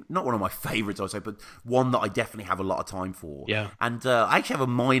not one of my favorites, I would say, but one that I definitely have a lot of time for. Yeah. And I actually have a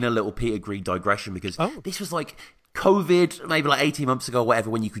minor little Peter Green digression because this was like COVID, maybe like 18 months ago or whatever,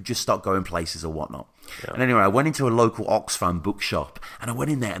 when you could just start going places or whatnot. Yeah. And anyway, I went into a local Oxfam bookshop and I went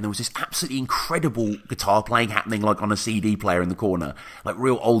in there and there was this absolutely incredible guitar playing happening like on a CD player in the corner, like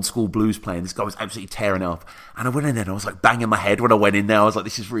real old school blues playing. This guy was absolutely tearing it up. And I went in there and I was like banging my head when I went in there. I was like,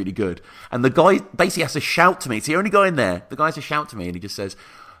 this is really good. And the guy basically has to shout to me. It's the only guy in there. The guy has to shout to me and he just says,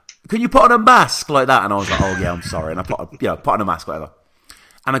 can you put on a mask like that? And I was like, oh yeah, I'm sorry. And I put on a mask, whatever.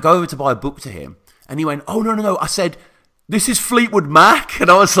 And I go over to buy a book to him. And he went, oh, no. I said, this is Fleetwood Mac.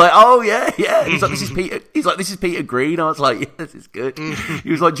 And I was like, oh, yeah. He's like, this is Peter. He's like, this is Peter Green. I was like, yeah, this is good. He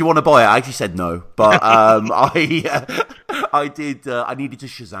was like, do you want to buy it? I actually said no. But I did. I needed to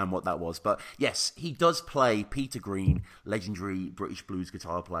Shazam what that was. But yes, he does play Peter Green, legendary British blues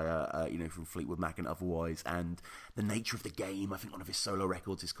guitar player, you know, from Fleetwood Mac and otherwise. And The Nature of the Game, I think one of his solo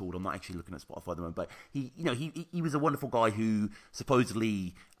records is called. I'm not actually looking at Spotify at the moment. But he was a wonderful guy who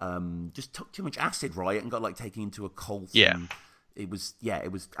supposedly just took too much acid, right? And got like taken into a cult. Yeah. And it was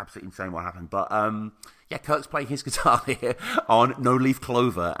absolutely insane what happened. But Kirk's playing his guitar here on No Leaf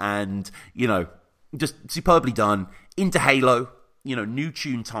Clover. And, you know, just superbly done. Into Halo, you know, new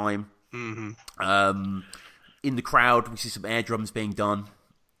tune time. Mm-hmm. In the crowd, we see some air drums being done,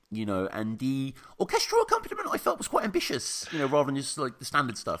 you know, and the orchestral accompaniment I felt was quite ambitious, you know, rather than just like the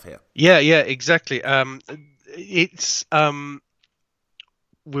standard stuff here. Yeah, exactly. It's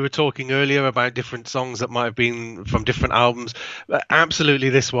we were talking earlier about different songs that might have been from different albums. Absolutely,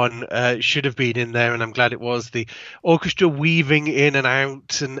 this one should have been in there, and I'm glad it was. The orchestra weaving in and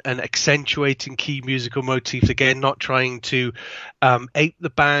out and accentuating key musical motifs, again, not trying to ape the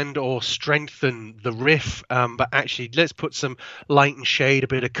band or strengthen the riff, but actually let's put some light and shade, a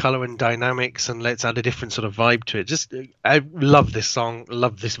bit of color and dynamics, and let's add a different sort of vibe to it. Just, I love this song,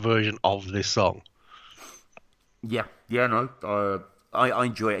 love this version of this song. I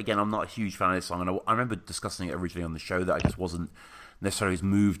enjoy it. Again, I'm not a huge fan of this song, and I remember discussing it originally on the show that I just wasn't necessarily as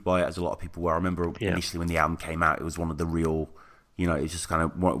moved by it as a lot of people were. I remember initially when the album came out, it was one of the real, you know, it's just kind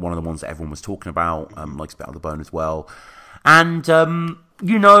of one of the ones that everyone was talking about, like Spit on the Bone as well. And,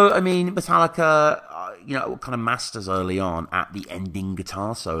 you know, I mean, Metallica, you know, kind of masters early on at the ending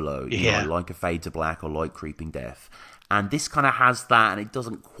guitar solo, you know, like A Fade to Black or like Creeping Death. And this kind of has that, and it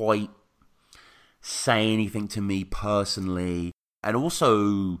doesn't quite say anything to me personally. And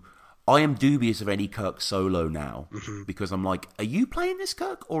also, I am dubious of any Kirk solo now, because I'm like, are you playing this,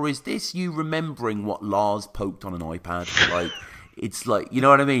 Kirk? Or is this you remembering what Lars poked on an iPad? Like, it's like, you know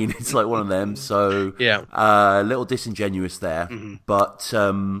what I mean? It's like one of them. So, a little disingenuous there. But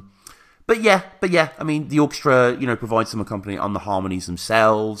yeah, I mean, the orchestra, you know, provides some accompaniment on the harmonies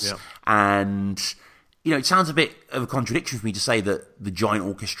themselves. And, you know, it sounds a bit of a contradiction for me to say that the giant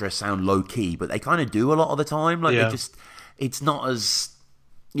orchestra sound low-key, but they kind of do a lot of the time. Like, they just... It's not as,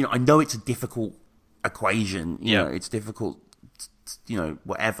 you know, I know it's a difficult equation, you know, it's difficult, you know,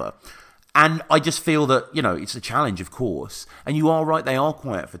 whatever. And I just feel that, you know, it's a challenge, of course. And you are right, they are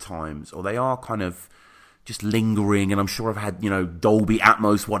quiet for times, or they are kind of just lingering. And I'm sure I've had, you know, Dolby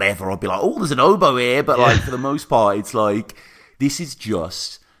Atmos, whatever. I'll be like, oh, there's an oboe here. But, like, for the most part, it's like, this is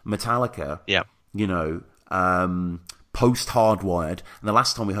just Metallica, you know, post Hardwired, and the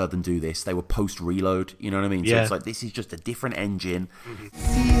last time we heard them do this, they were post Reload. You know what I mean? So it's like this is just a different engine.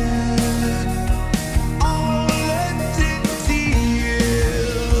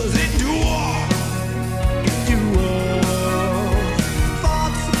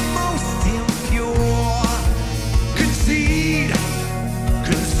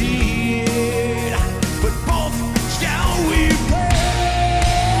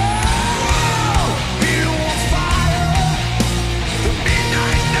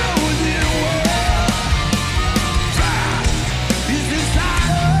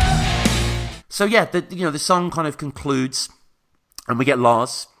 So yeah, the song kind of concludes, and we get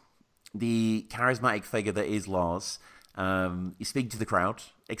Lars, the charismatic figure that is Lars. He's speaking to the crowd,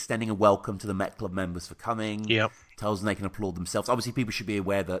 extending a welcome to the Met Club members for coming. Yep. Tells them they can applaud themselves. Obviously, people should be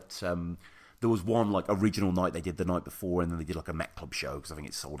aware that there was one like original night they did the night before, and then they did like a Met Club show because I think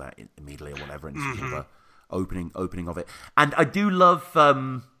it sold out immediately or whatever, and it's the opening of it. And I do love,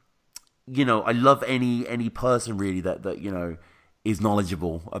 I love any person really that is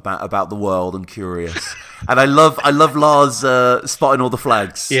knowledgeable about the world and curious. And I love Lars spotting all the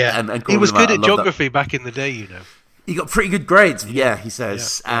flags. Yeah, and he was good at geography back in the day, He got pretty good grades, yeah, he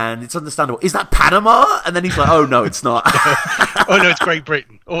says. Yeah. And it's understandable. Is that Panama? And then he's like, oh, no, it's not. Oh, no, it's Great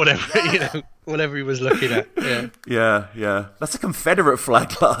Britain. Or whatever, whatever he was looking at. Yeah. That's a Confederate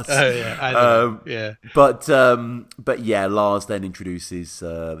flag, Lars. Oh, yeah, I know. Yeah. But yeah, Lars then introduces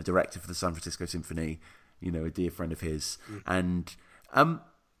the director for the San Francisco Symphony, a dear friend of his. And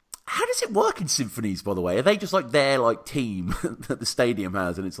how does it work in symphonies, by the way? Are they just like their like team that the stadium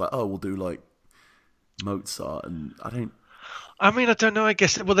has, and it's like, oh, we'll do like Mozart, and I don't know. I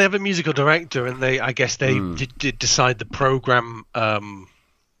guess they have a musical director, and they did decide the program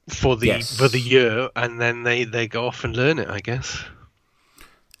for the year, and then they go off and learn it, I guess.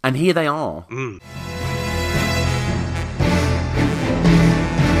 And here they are.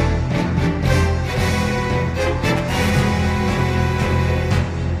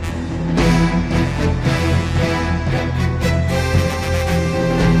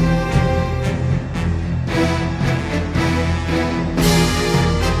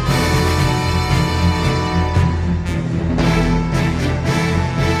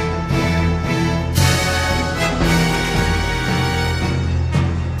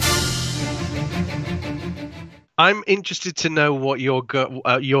 I'm interested to know what your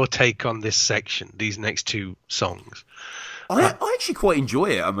take on this section, these next two songs. I actually quite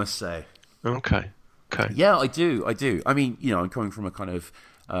enjoy it, I must say. Okay. Yeah, I do. I mean, I'm coming from a kind of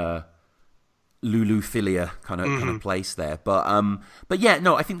Lulu-philia kind of place there, but yeah,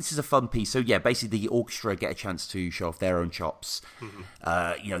 no, I think this is a fun piece. So yeah, basically the orchestra get a chance to show off their own chops.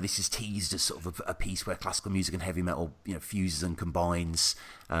 This is teased as sort of a piece where classical music and heavy metal fuses and combines.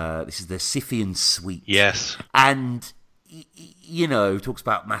 This is the Scythian Suite. Yes, and talks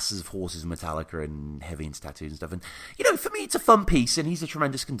about masses of horses and Metallica and heavy and tattoos and stuff. And for me, it's a fun piece, and he's a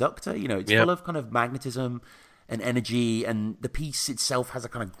tremendous conductor. It's full of kind of magnetism and energy, and the piece itself has a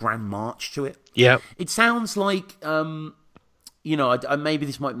kind of grand march to it. Yeah, it sounds like maybe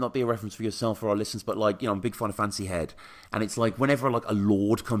this might not be a reference for yourself or our listeners, but I'm a big fan of Fancy Head, and it's like whenever a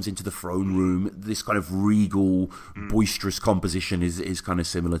lord comes into the throne room, this kind of regal, boisterous composition is kind of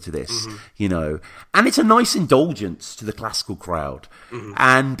similar to this, and it's a nice indulgence to the classical crowd,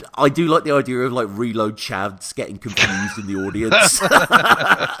 and I do like the idea of Reload chads getting confused in the audience,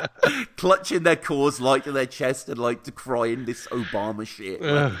 clutching their cause to their chest and decrying this Obama shit.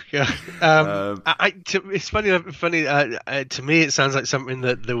 Oh god, it's funny to me. It sounds like something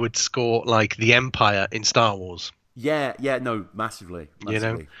that they would score like the Empire in Star Wars. Yeah, no, massively.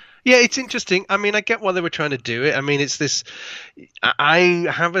 Yeah, it's interesting. I mean, I get why they were trying to do it. I mean, it's this. I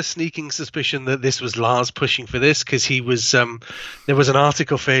have a sneaking suspicion that this was Lars pushing for this because he was. There was an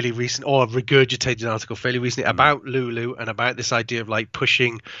article fairly recent, or a regurgitated article fairly recently about Lulu and about this idea of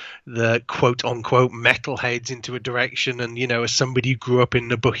pushing the quote unquote metalheads into a direction, and as somebody who grew up in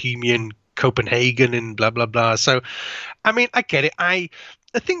the bohemian Copenhagen and blah blah blah. So, I mean, I get it. I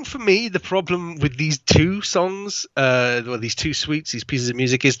think for me, the problem with these two songs, these two suites, these pieces of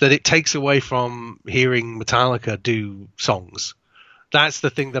music, is that it takes away from hearing Metallica do songs. That's the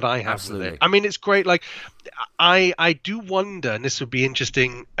thing that I have Absolutely. with it. I mean, it's great. I do wonder, and this would be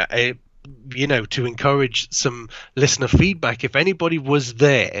interesting, to encourage some listener feedback. If anybody was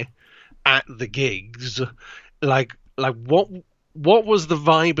there at the gigs, what was the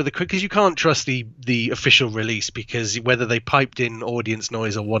vibe of the crowd? Because you can't trust the official release, because whether they piped in audience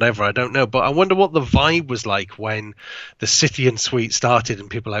noise or whatever, I don't know. But I wonder what the vibe was like when the Scythian Suite started and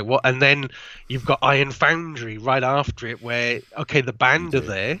people what? And then you've got Iron Foundry right after it, where the band are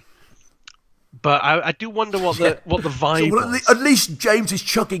there, But I do wonder what the vibe So, well, was. at least James is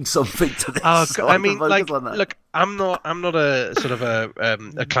chucking something to this. So I mean, like, on that. look, I'm not a sort of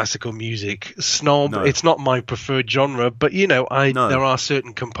a classical music snob. No. It's not my preferred genre, but you know, No. there are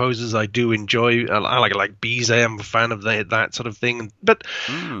certain composers I do enjoy. I like Bizet. I'm a fan of that sort of thing. But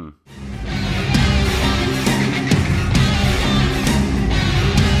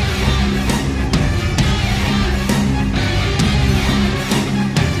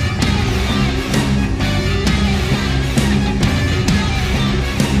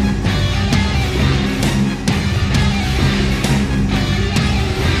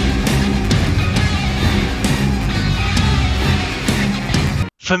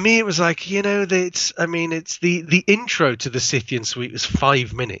for me, it was like, you know, it's the intro to the Scythian Suite was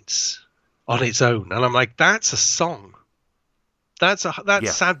 5 minutes on its own, and I'm like, that's a song. That's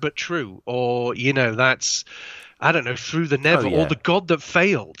Sad But True, or you know, that's, I don't know, Through the Never, or The God That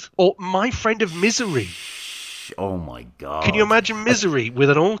Failed, or My Friend of Misery. Oh my god! Can you imagine Misery with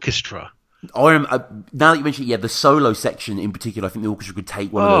an orchestra? Now that you mention it, the solo section in particular, I think the orchestra could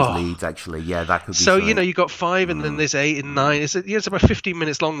take one of those leads. Actually, that could be. So something. you know, you got 5, and then there's 8 and 9. It's about 15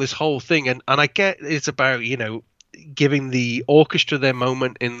 minutes long, this whole thing, and I get it's about, you know, giving the orchestra their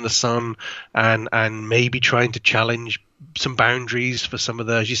moment in the sun, and maybe trying to challenge some boundaries for some of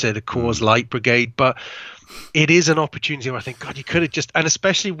the, as you say, the Coors Light Brigade, but it is an opportunity where I think, God, you could have just, and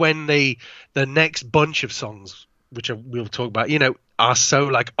especially when the next bunch of songs, which we'll talk about, you know, are so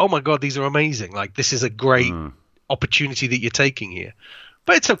like, oh my God, these are amazing. Like, this is a great opportunity that you're taking here.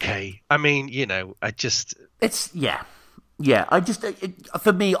 But it's okay. I mean, you know,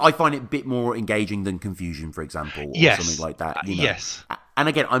 for me, I find it a bit more engaging than Confusion, for example, or something like that. You know? Yes. And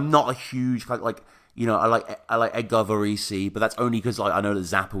again, I'm not a huge like. You know, I like Edgar Varese, but that's only because I know that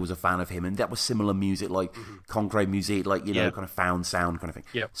Zappa was a fan of him, and that was similar music, like concrete music, like, you know, kind of found sound kind of thing.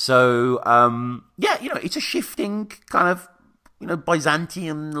 Yep. So, you know, it's a shifting kind of, you know,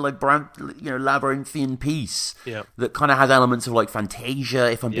 Byzantine, like, labyrinthian piece that kind of has elements of like Fantasia.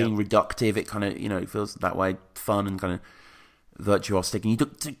 If I'm being reductive, it kind of, you know, it feels that way, fun and kind of virtuosic,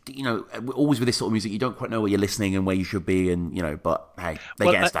 and you know, always with this sort of music, you don't quite know where you're listening and where you should be, and you know, but hey,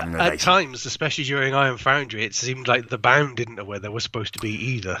 they get a standing ovation. At times, especially during Iron Foundry, it seemed like the band didn't know where they were supposed to be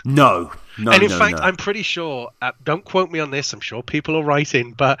either. No. And in fact, I'm pretty sure, don't quote me on this, I'm sure people will write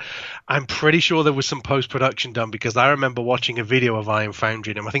in, but I'm pretty sure there was some post-production done, because I remember watching a video of Iron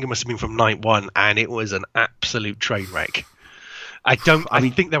Foundry, and I think it must have been from night 1, and it was an absolute train wreck. I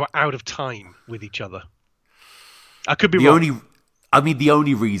think they were out of time with each other. I could be wrong. The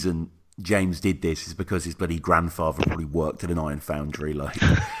only reason James did this is because his bloody grandfather probably worked at an iron foundry, like.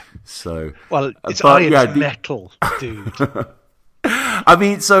 So. Well, it's iron metal, dude. I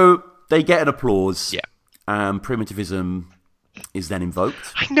mean, so they get an applause. Yeah. Primitivism is then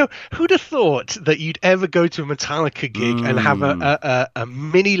invoked. I know. Who'd have thought that you'd ever go to a Metallica gig and have a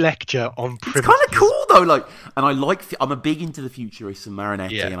mini lecture on primitivism? It's kind of cool though, like, and I'm a big into the futurists and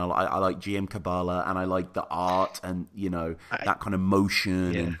Marinetti, and I like GM Kabbalah, and I like the art and, you know, that kind of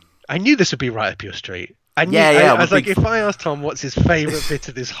motion. Yeah. And I knew this would be right up your street. I was like, if I asked Tom what's his favourite bit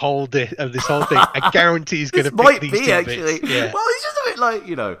of this whole thing, I guarantee he's going to pick these two actually. bits. Yeah. Well, it's just a bit like,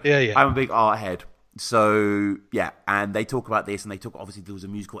 you know, I'm a big art head. So, and they talk about this, and they talk, obviously there was a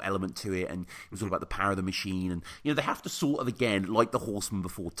musical element to it, and it was all about the power of the machine, and, you know, they have to sort of, again, like the Horseman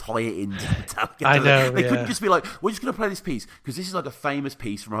before, tie it into Metallica. I know, They couldn't just be like, we're just going to play this piece, because this is like a famous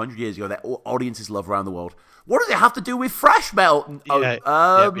piece from 100 years ago that audiences love around the world. What does it have to do with thrash metal?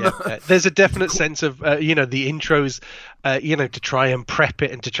 There's a definite sense of, you know, the intros, you know, to try and prep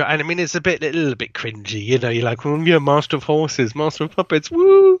it, and I mean, it's a little bit cringy, you know, you're like, well, you're Master of Horses, Master of Puppets,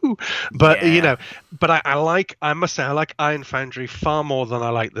 woo! But, you know, but I must say, I like Iron Foundry far more than I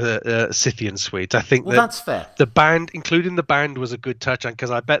like the Scythian Suite. I think that's fair. The band, including the band, was a good touch, and because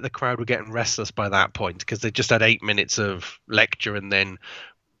I bet the crowd were getting restless by that point, because they just had 8 minutes of lecture and then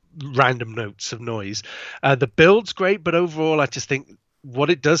random notes of noise. The build's great, but overall I just think what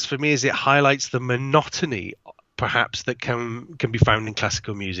it does for me is it highlights the monotony perhaps that can be found in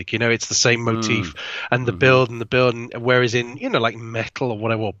classical music. You know, it's the same motif and the build, and whereas in, you know, like metal or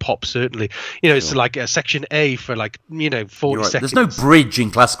whatever, or pop certainly, you know, it's like a section A for like, you know, 40 seconds. There's no bridge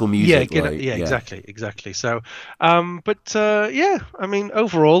in classical music. Exactly. So I mean,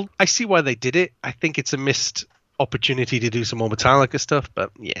 overall I see why they did it. I think it's a missed opportunity to do some more Metallica stuff, but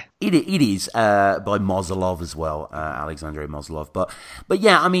yeah, it is by Mosolov as well, Alexandre Mosolov. But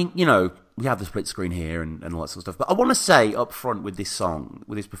yeah, I mean, you know, we have the split screen here and all that sort of stuff. But I want to say up front with this song,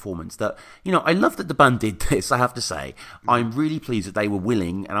 with this performance, that, you know, I love that the band did this, I have to say. I'm really pleased that they were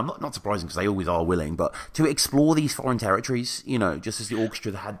willing, and I'm not surprising because they always are willing, but to explore these foreign territories, you know, just as the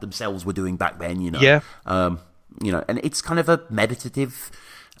orchestra had themselves were doing back then, you know. Yeah. You know, and it's kind of a meditative,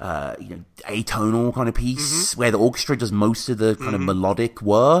 you know, atonal kind of piece where the orchestra does most of the kind of melodic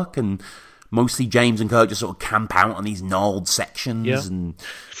work, and mostly James and Kirk just sort of camp out on these gnarled sections, and,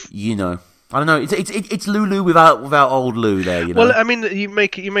 you know, I don't know. It's Lulu without old Lou there. You know? Well, I mean, you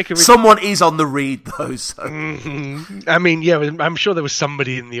make a someone is on the reed though. So. I mean, yeah, I'm sure there was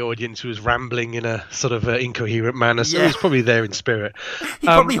somebody in the audience who was rambling in a sort of incoherent manner. So he's probably there in spirit. He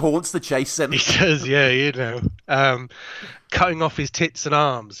probably haunts the chase center. He does, yeah. You know, cutting off his tits and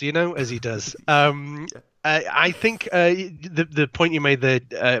arms, you know, as he does. I think the point you made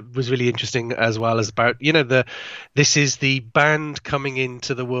there was really interesting as well, as about, you know, this is the band coming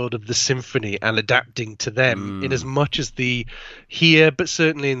into the world of the symphony and adapting to them in as much as here, but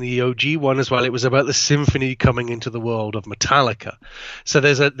certainly in the OG one as well, it was about the symphony coming into the world of Metallica. So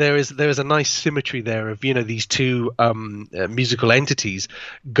there is a nice symmetry there of, you know, these two musical entities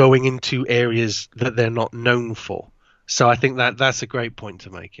going into areas that they're not known for. So I think that's a great point to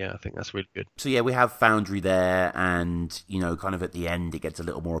make. Yeah, I think that's really good. So yeah, we have Foundry there, and, you know, kind of at the end, it gets a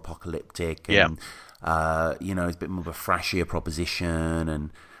little more apocalyptic, and you know, it's a bit more of a thrashier proposition,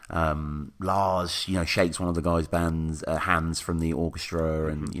 and Lars, you know, shakes one of the guys' hands from the orchestra,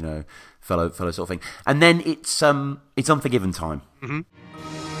 and you know, fellow sort of thing, and then it's Unforgiven time. Mm-hmm.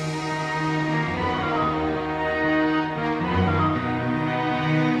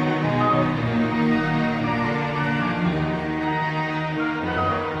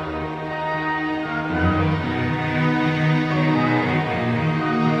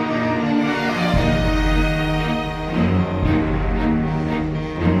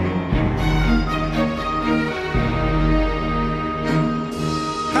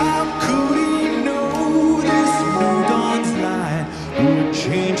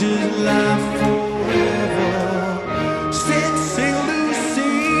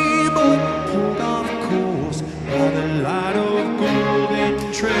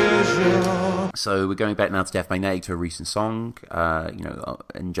 So we're going back now to Death Magnetic, to a recent song, you know,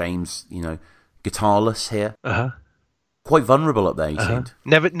 and James, you know, guitarless here. Quite vulnerable up there, he seemed.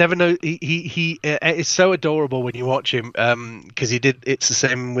 Never know. He is so adorable when you watch him, because he did. It's the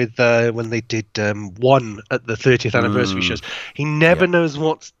same with when they did One at the 30th anniversary shows. He never knows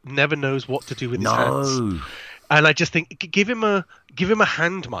what to do with his hands. And I just think, give him a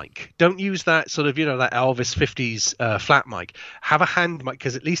hand mic. Don't use that sort of, you know, that Elvis 50s flat mic. Have a hand mic,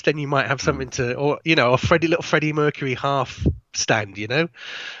 because at least then you might have something to, or, you know, a little Freddie Mercury half stand, you know.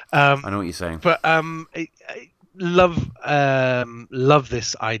 I know what you're saying. But I love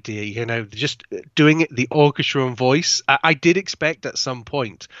this idea, you know, just doing it, the orchestra and voice. I did expect at some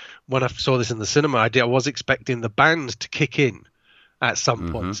point when I saw this in the cinema, I was expecting the band to kick in at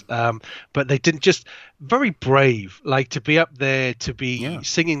some point, but they didn't. Just very brave, like, to be up there, to be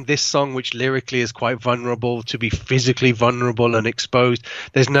singing this song, which lyrically is quite vulnerable, to be physically vulnerable and exposed.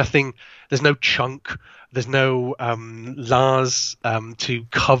 There's no chunk, there's no Lars to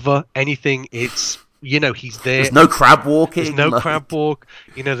cover anything. It's, you know, he's there. There's no crab walking. There's no crab walk.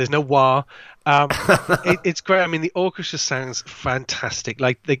 You know, there's no wah. It's great. I mean, the orchestra sounds fantastic.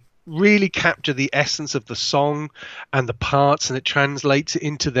 Like, they really capture the essence of the song and the parts, and it translates it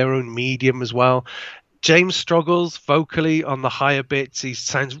into their own medium as well. James struggles vocally on the higher bits. He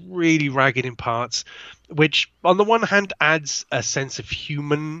sounds really ragged in parts, which on the one hand adds a sense of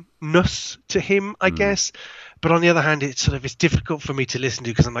humanness to him, I guess. But on the other hand, it's difficult for me to listen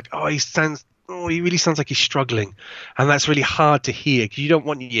to, because I'm like, he really sounds like he's struggling, and that's really hard to hear, because you don't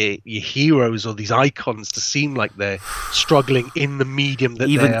want your heroes or these icons to seem like they're struggling in the medium that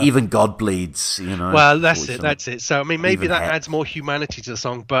even God bleeds, you know. Well, that's it. So I mean, maybe that adds more humanity to the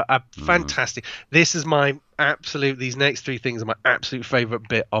song, but fantastic. This is these next three things are my absolute favorite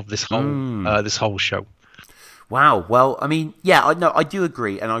bit of this whole show. Wow. Well, I mean, yeah, I do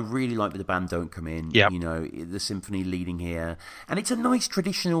agree, and I really like that the band don't come in. Yep. You know, the symphony leading here, and it's a nice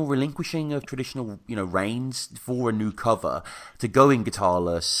traditional relinquishing of traditional, you know, reins for a new cover to go in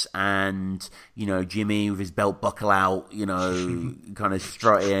guitarless, and, you know, Jimmy with his belt buckle out, you know, kind of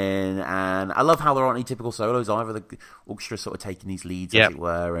strutting, and I love how there aren't any typical solos either. The orchestra sort of taking these leads, as it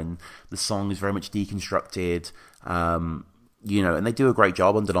were, and the song is very much deconstructed. You know, and they do a great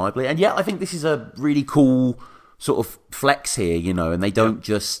job, undeniably. And yeah, I think this is a really cool sort of flex here, you know, and they don't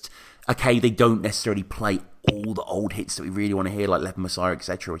they don't necessarily play all the old hits that we really want to hear, like Leper Messiah,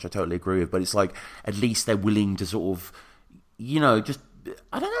 etc., which I totally agree with, but it's like, at least they're willing to sort of, you know, just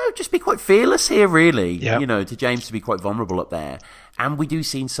I don't know, just be quite fearless here, really. Yep. You know, to James to be quite vulnerable up there. And we do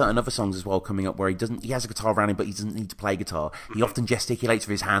see in certain other songs as well coming up where he has a guitar around him, but he doesn't need to play guitar. He often gesticulates with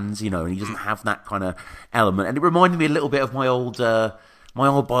his hands, you know, and he doesn't have that kind of element. And it reminded me a little bit of my old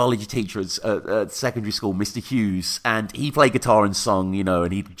biology teacher at secondary school, Mr. Hughes, and he played guitar and sung, you know,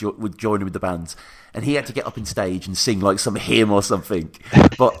 and he would join him with the bands. And he had to get up on stage and sing like some hymn or something.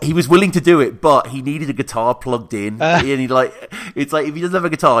 But he was willing to do it, but he needed a guitar plugged in. And it's like if he doesn't have a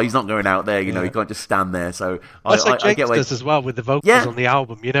guitar, he's not going out there. You know, he can't just stand there. So that's like I get James does as well with the vocals on the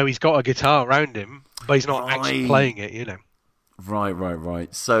album. You know, he's got a guitar around him, but he's not actually playing it. You know.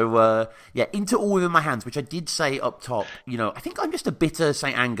 Right. So, Into All Within My Hands, which I did say up top, you know, I think I'm just a bitter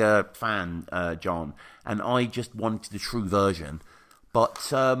St. Anger fan, John, and I just wanted the true version.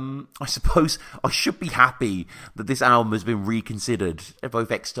 But I suppose I should be happy that this album has been reconsidered,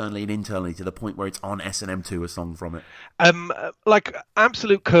 both externally and internally, to the point where it's on S&M2, a song from it. Like,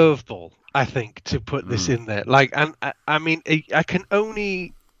 absolute curveball, I think, to put this in there. Like, and I mean, I can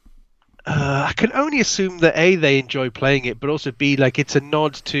only assume that A, they enjoy playing it, but also B, like, it's a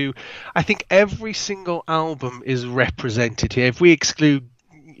nod to, I think every single album is represented here. If we exclude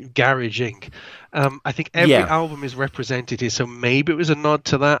Garage Inc., I think every album is represented here, so maybe it was a nod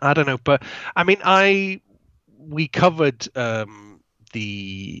to that. I don't know, but I mean, we covered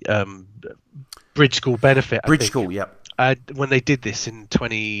the Bridge School benefit. School, yep. When they did this in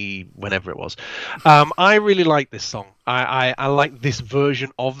 20 whenever it was. I really like this song. I like this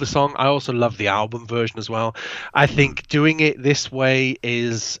version of the song. I also love the album version as well. I think doing it this way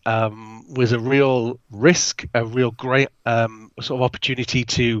was a real risk, a real great sort of opportunity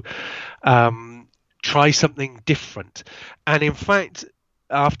to try something different. And in fact,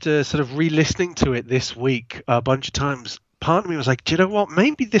 after sort of re-listening to it this week a bunch of times, part of me was like, do you know what?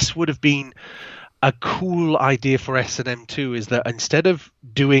 Maybe this would have been a cool idea for S&M2, is that instead of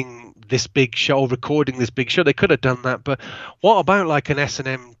doing this big show, recording this big show, they could have done that. But what about like an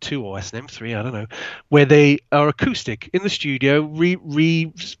S&M2 or S&M3, I don't know, where they are acoustic in the studio,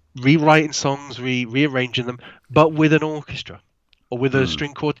 rewriting songs, rearranging them, but with an orchestra or with a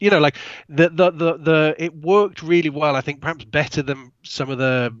string quartet, you know, like the it worked really well. I think perhaps better than some of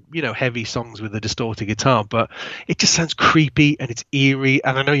the, you know, heavy songs with the distorted guitar, but it just sounds creepy and it's eerie.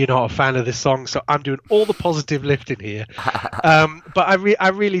 And I know you're not a fan of this song, so I'm doing all the positive lifting here. But I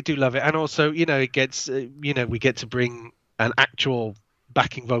really do love it. And also, you know, it gets, you know, we get to bring an actual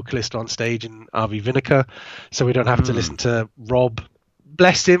backing vocalist on stage in R.V. Vinegar, so we don't have to listen to Rob.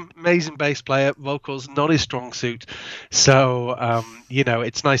 Bless him, amazing bass player, vocals not his strong suit. So you know,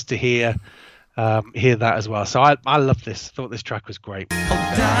 it's nice to hear that as well. So I love this. Thought this track was great.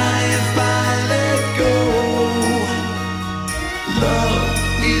 I'll die if I let go.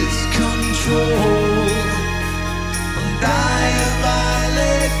 Love is control. I'll die if I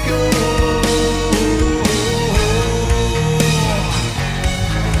let go.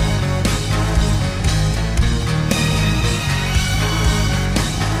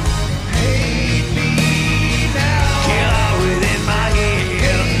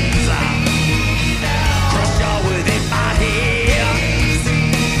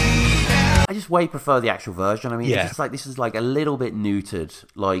 Way prefer the actual version. I mean, it's just like, this is like a little bit neutered.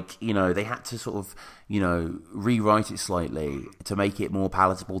 Like, you know, they had to sort of, you know, rewrite it slightly to make it more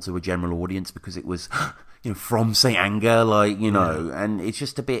palatable to a general audience, because it was, you know, from St. Anger, like, you know, and it's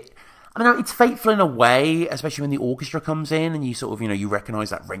just a bit, I don't know, it's fateful in a way, especially when the orchestra comes in and you sort of, you know, you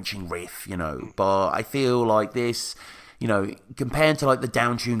recognise that wrenching riff, you know, but I feel like this, you know, compared to like the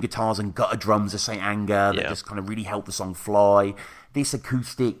down-tuned guitars and gutter drums of St. Anger that just kind of really help the song fly, this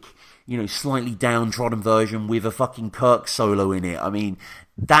acoustic, you know, slightly downtrodden version with a fucking Kirk solo in it. I mean,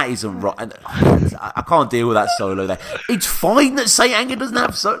 that isn't right. And I can't deal with that solo there. It's fine that St. Anger doesn't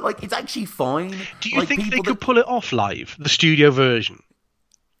have so, like, it's actually fine. Do you think they could pull it off live, the studio version?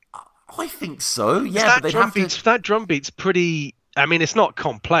 I think so, yeah. That drum beat's pretty, I mean, it's not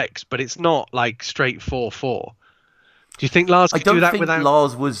complex, but it's not like straight 4/4. Do you think Lars could do that without... I don't think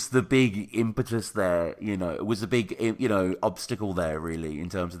Lars was the big impetus there, you know. It was a big, you know, obstacle there, really, in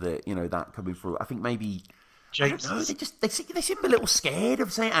terms of the, you know, that coming through. I think maybe... James? I don't know, they seem a little scared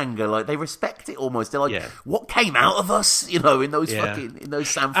of St. Anger. Like, they respect it almost. They're like, what came out of us, you know, in those fucking, in those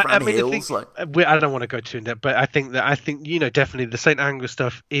San Fran hills? I don't want to go too in depth, but I think, you know, definitely the St. Anger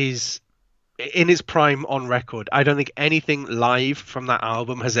stuff is... in its prime on record. I don't think anything live from that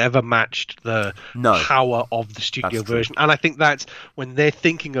album has ever matched the power of the studio version. And I think that's when they're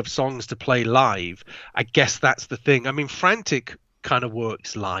thinking of songs to play live, I guess that's the thing. I mean, Frantic kind of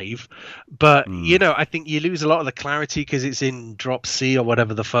works live, but you know, I think you lose a lot of the clarity because it's in drop C or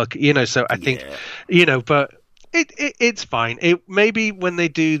whatever the fuck, you know. So I think, you know, but It's fine. Maybe when they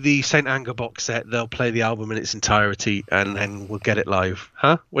do the Saint Anger box set, they'll play the album in its entirety, and then we'll get it live.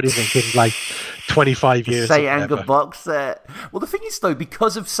 Huh? What do you think? In like 25 years. Saint Anger box set. Well, the thing is, though,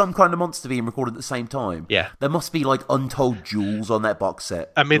 because of Some Kind of Monster being recorded at the same time, there must be like untold jewels on that box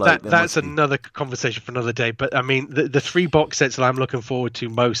set. I mean, like, that's another conversation for another day. But I mean, the three box sets that I'm looking forward to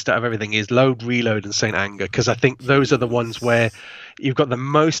most out of everything is Load, Reload, and Saint Anger, because I think those are the ones where you've got the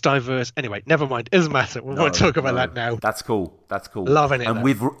most diverse. Anyway, never mind. It doesn't matter. We won't talk about that now. That's cool. Loving it. And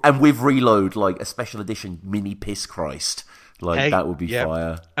with Reload, like a special edition mini Piss Christ. Like, that would be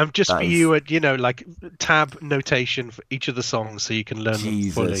fire. And just for you, like tab notation for each of the songs so you can learn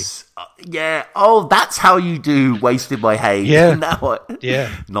them fully. Yeah. Oh, that's how you do Wasted My Hate. Yeah.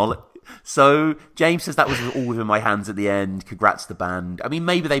 Yeah. Knowledge. So James says that was all within my hands at the end. Congrats to the band. I mean,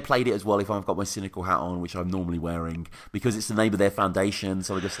 maybe they played it as well if I've got my cynical hat on, which I'm normally wearing, because it's the name of their foundation.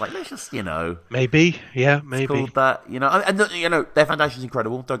 So we're just like, let's just, maybe, maybe. It's called that, and their foundation's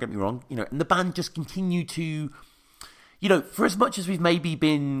incredible. Don't get me wrong, and the band just continue to, for as much as we've maybe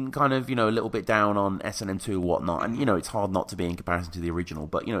been kind of, a little bit down on S&M2 or whatnot, and it's hard not to be in comparison to the original,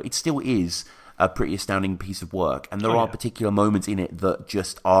 but it still is a pretty astounding piece of work, and there are particular moments in it that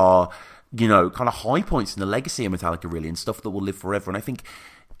just are, kind of high points in the legacy of Metallica, really, and stuff that will live forever. And I think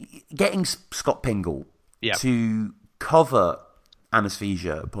getting Scott Pingle to cover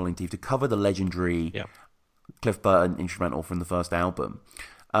Anesthesia, Pulling Teeth, to cover the legendary Cliff Burton instrumental from the first album,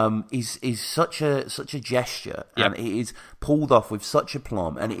 is such a gesture, and it is pulled off with such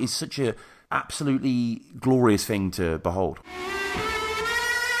aplomb, and it is such a absolutely glorious thing to behold.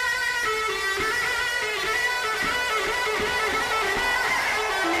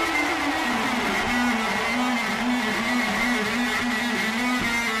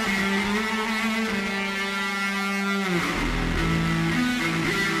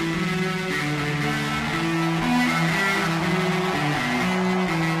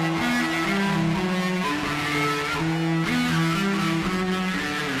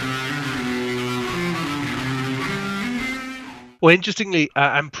 Well, interestingly,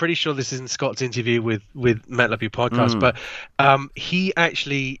 I'm pretty sure this isn't Scott's interview with Metal Up Your Podcast, but he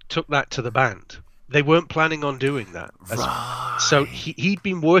actually took that to the band. They weren't planning on doing that. Right. So he'd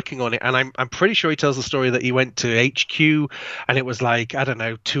been working on it, and I'm pretty sure he tells the story that he went to HQ, and it was like, I don't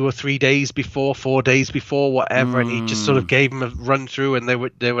know, 2 or 3 days before, 4 days before, whatever, and he just sort of gave them a run through, and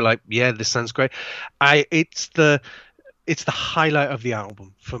they were like, yeah, this sounds great. It's the highlight of the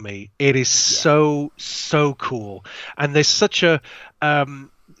album for me. It is so cool, and there's such a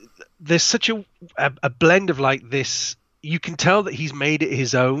blend of like this. You can tell that he's made it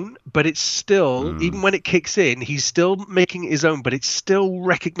his own, but it's still, even when it kicks in, he's still making it his own, but it's still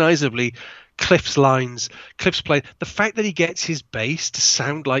recognizably Cliff's lines, Cliff's play. The fact that he gets his bass to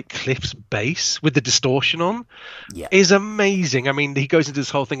sound like Cliff's bass with the distortion on is amazing. I mean, he goes into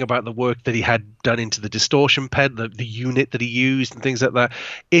this whole thing about the work that he had done into the distortion pad, the unit that he used and things like that.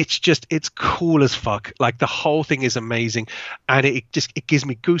 It's cool as fuck. Like, the whole thing is amazing, and it gives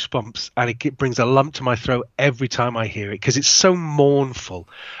me goosebumps, and it brings a lump to my throat every time I hear it, because it's so mournful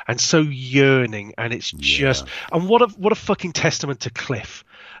and so yearning, and it's just, and what a fucking testament to Cliff.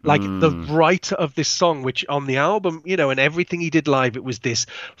 Like, the writer of this song, which on the album, and everything he did live, it was this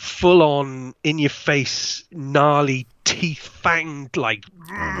full-on, in-your-face, gnarly, teeth-fanged, like,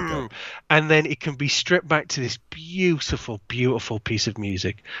 and then it can be stripped back to this beautiful, beautiful piece of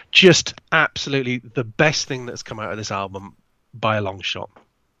music. Just absolutely the best thing that's come out of this album by a long shot.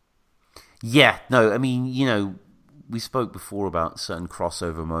 Yeah, no, I mean, we spoke before about certain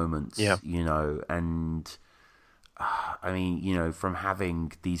crossover moments, and... I mean, from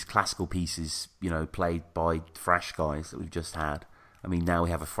having these classical pieces, played by thrash guys that we've just had. I mean, now we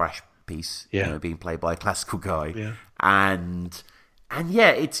have a thrash piece, being played by a classical guy. Yeah. And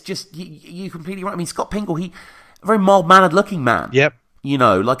it's just, you're completely right. I mean, Scott Pingle, a very mild-mannered looking man. Yep.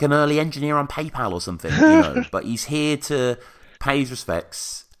 Like an early engineer on PayPal or something, But he's here to pay his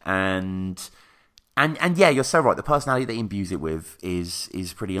respects, and yeah, you're so right. The personality that he imbues it with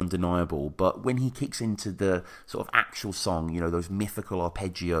is pretty undeniable. But when he kicks into the sort of actual song, those mythical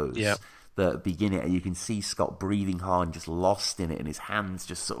arpeggios that begin it, and you can see Scott breathing hard and just lost in it, and his hands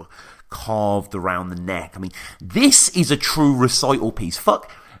just sort of carved around the neck. I mean, this is a true recital piece. Fuck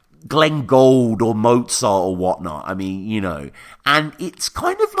Glenn Gould or Mozart or whatnot. I mean, and it's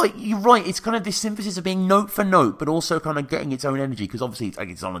kind of like, you're right, it's kind of this synthesis of being note for note, but also kind of getting its own energy, because obviously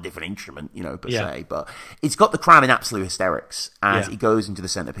it's on a different instrument, per se, but it's got the crowd in absolute hysterics as it goes into the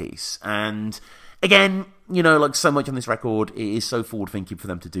centerpiece, and again, like so much on this record, it is so forward-thinking for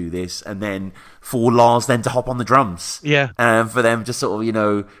them to do this, and then for Lars then to hop on the drums. Yeah. And for them just sort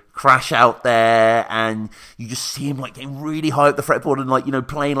of, crash out there, and you just see him, like, getting really high up the fretboard and, like,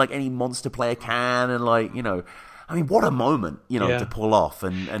 playing like any monster player can, and, like, I mean, what a moment, to pull off,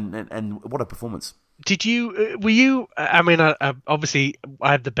 and what a performance. Were you, I mean, obviously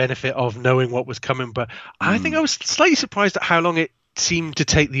I had the benefit of knowing what was coming, but I think I was slightly surprised at how long it seemed to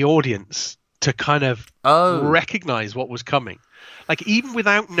take the audience to kind of recognize what was coming. Like, even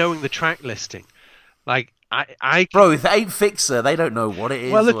without knowing the track listing, like, Bro, if they ain't Fixer, they don't know what it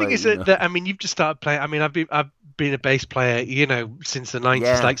is. Well, the thing is that I mean, you've just started playing. I mean, I've been a bass player, since the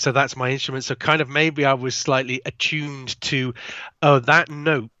 90s, like, so that's my instrument. So kind of maybe I was slightly attuned to, that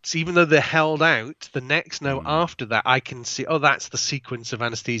notes, even though they're held out, the next note after that, I can see, that's the sequence of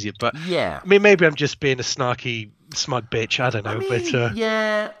Anesthesia. But yeah, I mean, maybe I'm just being a snarky, smug bitch. I don't know. But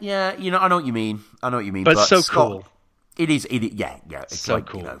yeah, I know what you mean. But so Scott, cool. It is. Yeah. It's so like,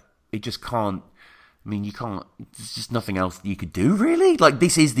 cool. It just can't. I mean, you can't. There's just nothing else you could do, really. Like,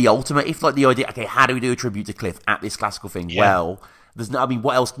 this is the ultimate. If, like, the idea, okay, how do we do a tribute to Cliff at this classical thing? Yeah. Well, there's no. I mean,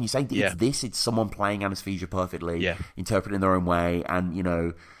 what else can you say? It's this. It's someone playing Anesthesia perfectly, interpreting in their own way, and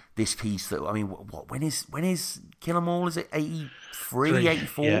this piece that. I mean, what? When is Kill 'Em All? Is it 83,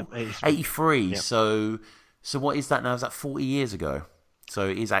 84? Yeah, 83. Yeah. So what is that now? Is that 40 years ago? So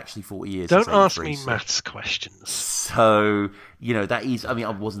it is actually 40 years. Don't ask me maths questions. So, that is, I mean, I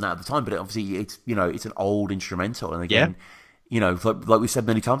wasn't that at the time, but obviously it's an old instrumental. And again, like we've said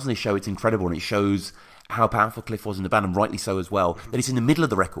many times on this show, it's incredible, and it shows how powerful Cliff was in the band, and rightly so as well, that it's in the middle of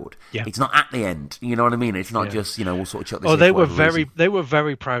the record. Yeah. It's not at the end. You know what I mean? It's not just, we'll sort of chuck this in. They were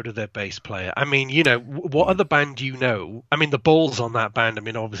very proud of their bass player. I mean, what other band do you know? I mean, the balls on that band, I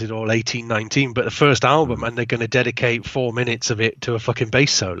mean, obviously they're all 18, 19, but the first album, and they're going to dedicate 4 minutes of it to a fucking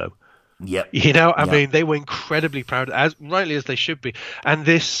bass solo. Yeah. I mean, they were incredibly proud, as rightly as they should be. And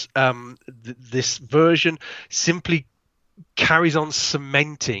this this version simply carries on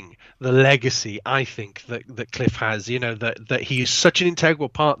cementing the legacy, I think, that Cliff has, that he is such an integral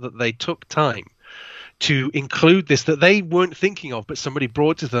part that they took time to include this that they weren't thinking of, but somebody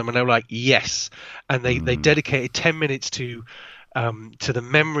brought to them, and they were like, yes. And they dedicated 10 minutes to the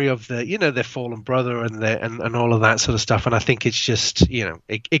memory of their fallen brother and all of that sort of stuff. And I think it's just,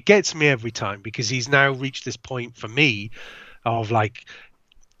 it gets me every time, because he's now reached this point for me of, like,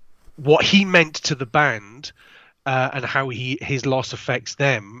 what he meant to the band, and how his loss affects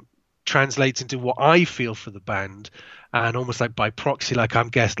them translates into what I feel for the band, and almost like by proxy, like, I'm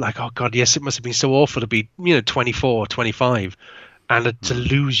guessed, like, oh God, yes, it must have been so awful to be 24, 25 and to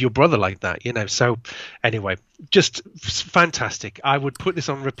lose your brother like that, so anyway, just fantastic. I would put this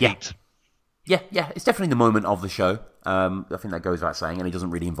on repeat. Yeah, it's definitely the moment of the show. I think that goes without saying, and it doesn't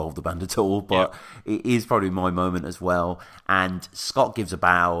really involve the band at all, but it is probably my moment as well. And Scott gives a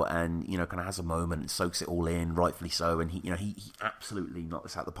bow and, kind of has a moment and soaks it all in, rightfully so. And he absolutely knocked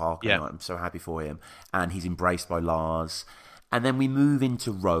this out of the park. Yeah. And I'm so happy for him. And he's embraced by Lars. And then we move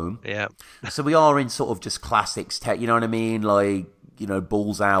into Rome. Yeah. So we are in sort of just classics, you know what I mean? Like,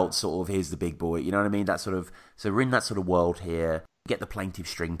 balls out, sort of, here's the big boy, you know what I mean? That sort of, so we're in that sort of world here. Get the plaintive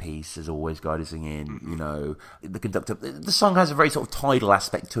string piece, as always, guiding in, the conductor. The song has a very sort of tidal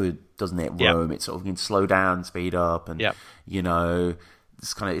aspect to it, doesn't it? Rome. It sort of can slow down, speed up, and,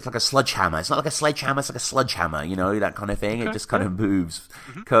 it's like a sledgehammer. It's not like a sledgehammer, it's like a sledgehammer, that kind of thing. Okay, it just kind of moves.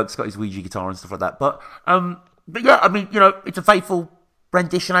 Kirk's got his Ouija guitar and stuff like that. But yeah, I mean, it's a faithful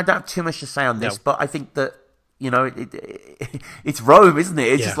rendition. I don't have too much to say on this, but I think that, it's Rome, isn't it?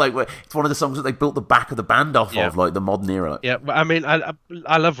 It's just like, it's one of the songs that they built the back of the band off of, like the modern era. Yeah, I mean,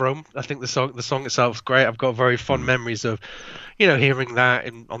 I love Rome. I think the song itself is great. I've got very fond memories of, hearing that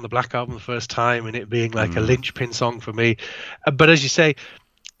on the Black Album the first time, and it being like a linchpin song for me. But as you say,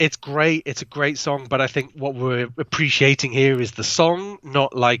 it's great. It's a great song, but I think what we're appreciating here is the song,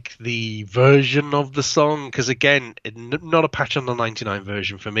 not like the version of the song. Because again, not a patch on the '99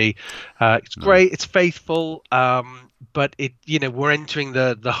 version for me. It's great. It's faithful. But we're entering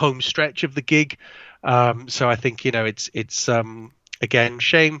the home stretch of the gig. So I think it's again,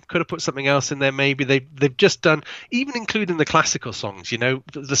 shame. Could have put something else in there. Maybe they've just done, even including the classical songs.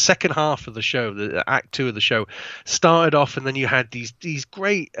 The second half of the show, the act 2 of the show, started off, and then you had these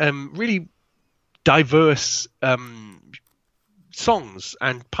great, really diverse songs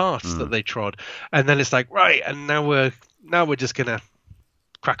and paths that they trod, and then it's like, right, and now we're just gonna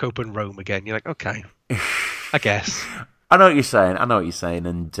crack open Rome again. You're like, okay, I guess. I know what you're saying.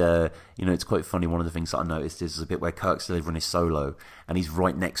 And it's quite funny. One of the things that I noticed is a bit where Kirk's delivering his solo, and he's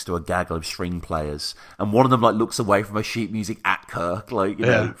right next to a gaggle of string players, and one of them like looks away from her sheet music at Kirk, like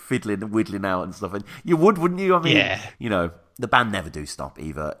fiddling and whittling out and stuff. And you would, wouldn't you? I mean, the band never do stop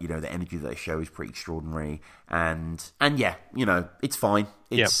either. The energy that they show is pretty extraordinary, and yeah, it's fine.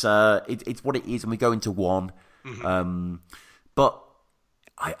 It's it's what it is, and we go into one. But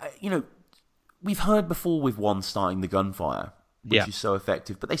I we've heard before with one starting the gunfire, which is so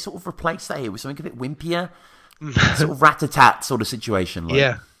effective, but they sort of replaced that here with something a bit wimpier, sort of rat-a-tat sort of situation.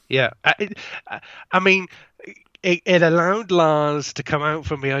 Like. Yeah. I mean, it allowed Lars to come out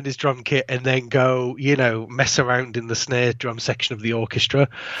from behind his drum kit and then go, mess around in the snare drum section of the orchestra.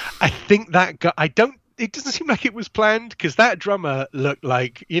 I think that it doesn't seem like it was planned, because that drummer looked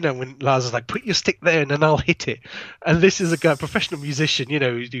like, when Lars was like, put your stick there and then I'll hit it. And this is a guy, professional musician,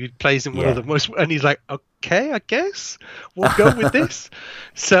 who plays in one of the most, and he's like, okay, I guess we'll go with this.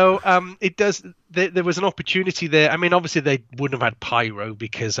 So it does, there was an opportunity there. I mean, obviously they wouldn't have had pyro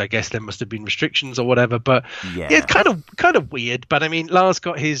because I guess there must have been restrictions or whatever, but it's kind of weird. But I mean, Lars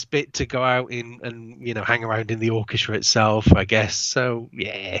got his bit to go out in and, hang around in the orchestra itself, I guess. So,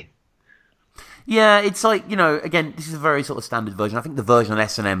 yeah. Yeah, it's like, again, this is a very sort of standard version. I think the version on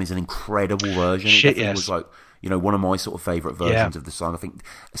S&M is an incredible version. It was like, one of my sort of favourite versions of the song. I think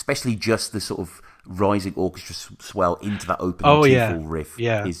especially just the sort of rising orchestra swell into that opening two-full riff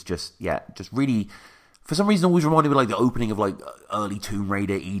is just really, for some reason, always reminded me of like the opening of like early Tomb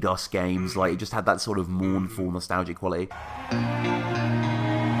Raider EDOS games. Like it just had that sort of mournful, nostalgic quality.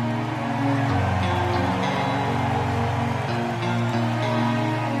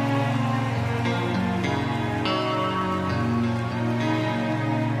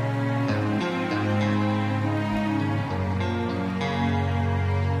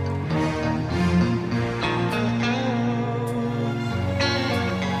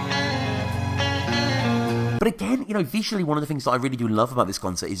 But again, visually, one of the things that I really do love about this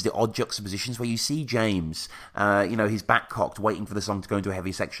concert is the odd juxtapositions where you see James, his back cocked, waiting for the song to go into a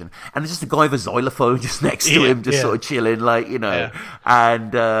heavy section, and there's just a guy with a xylophone just next to him, just sort of chilling, like,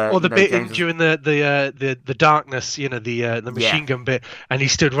 and or the bit during the darkness, the machine gun bit, and he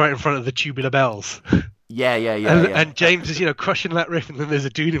stood right in front of the tubular bells. And James is, crushing that riff, and then there's a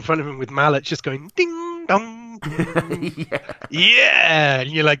dude in front of him with mallets just going ding dong. And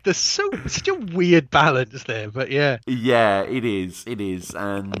you're like, there's such a weird balance there, but it is,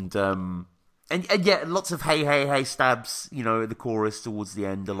 and lots of hey stabs, the chorus towards the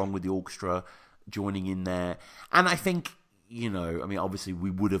end, along with the orchestra joining in there. And I think, obviously we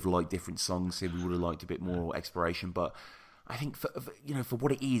would have liked different songs here, we would have liked a bit more exploration, but I think for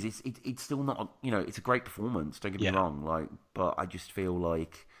what it is, it's still not, it's a great performance, don't get me wrong, like, but I just feel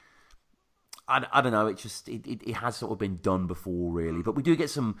like I don't know. It has sort of been done before, really. But we do get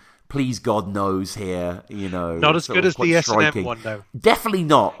some "Please God Knows" here. Not as good as the S&M one, though. Definitely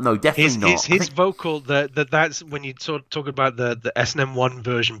not. No, definitely not. His vocal. That's when you talk about the S&M one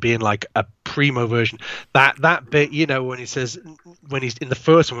version being like a primo version. That bit, when he says, when he's in the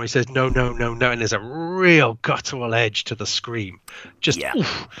first one, where he says no, and there's a real guttural edge to the scream.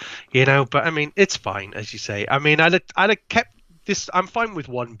 Oof, But I mean, it's fine, as you say. I mean, I'd have kept. I'm fine with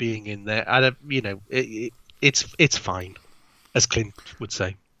one being in there. It's fine, as Clint would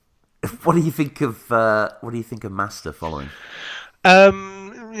say. What do you think of Master following? I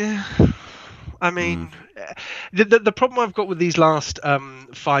mean, the problem I've got with these last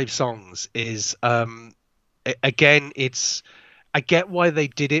 5 songs is again, I get why they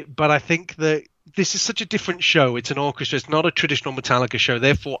did it, but I think that this is such a different show. It's an orchestra. It's not a traditional Metallica show.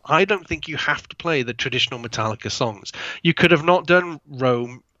 Therefore, I don't think you have to play the traditional Metallica songs. You could have not done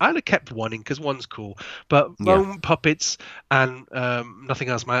Rome. I'd have kept one in because one's cool. But Rome, Puppets, and Nothing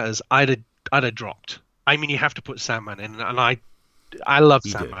Else Matters, I'd have dropped. I mean, you have to put Sandman in, and I love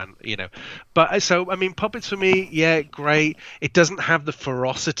Sandman, But so, I mean, Puppets for me, great. It doesn't have the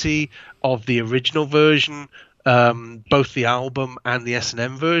ferocity of the original version. Both the album and the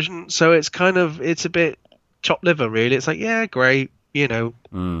S&M version, so it's a bit chopped liver, really. It's like, great, Yeah,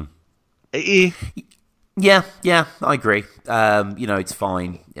 I agree. It's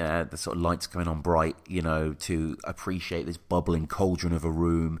fine. The sort of lights coming on bright, to appreciate this bubbling cauldron of a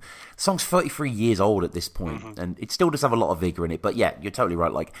room. The song's 33 years old at this point, and it still does have a lot of vigor in it. But yeah, you're totally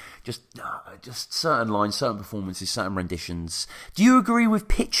right. Like, just certain lines, certain performances, certain renditions. Do you agree with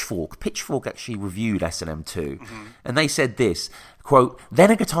Pitchfork? Pitchfork actually reviewed S&M2, and they said this. Quote,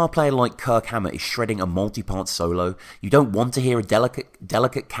 then a guitar player like Kirk Hammett is shredding a multi-part solo. You don't want to hear a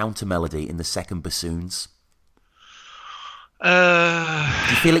delicate counter melody in the second bassoons. Do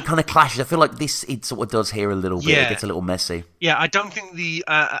you feel it kind of clashes? I feel like it sort of does here a little bit. Yeah. It gets a little messy. Yeah, I don't think the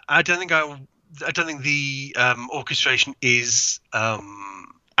orchestration is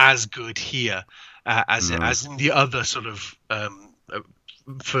as good here as in the other sort of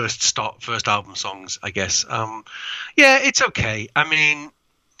first album songs, I guess. Yeah, it's okay. I mean,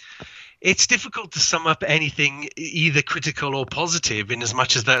 it's difficult to sum up anything either critical or positive, in as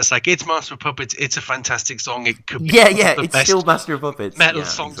much as that's like, it's Master of Puppets, it's a fantastic song. It could be the it's best still Master of Puppets. metal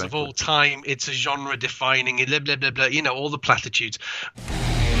songs of all time. It's a genre defining, blah blah blah blah. You know, all the platitudes.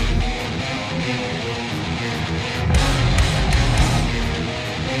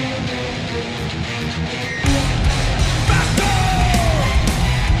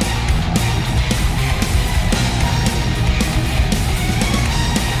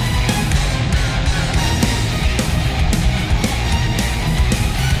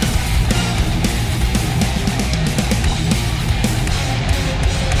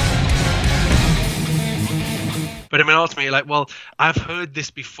 But I mean, ultimately, like, well, I've heard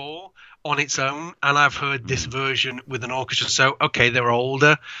this before on its own, and I've heard this version with an orchestra. So, okay, they're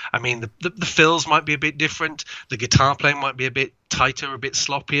older. I mean, the fills might be a bit different. The guitar playing might be a bit tighter, a bit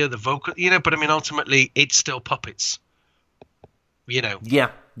sloppier. The vocal, but I mean, ultimately, it's still puppets.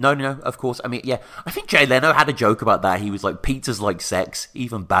 Yeah. No, of course. I mean, yeah. I think Jay Leno had a joke about that. He was like, pizza's like sex.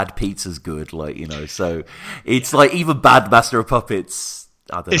 Even bad pizza's good. Like, so it's like, even bad Master of Puppets,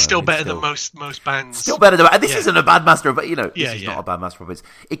 it's still better than most bands. Still better than this. Isn't a bad Master, but this is not a bad Master. But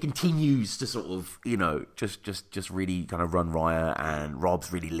it continues to sort of just really kind of run riot, and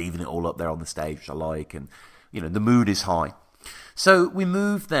Rob's really leaving it all up there on the stage, which I like, and the mood is high. So we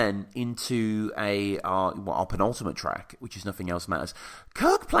move then into our penultimate track, which is Nothing Else Matters.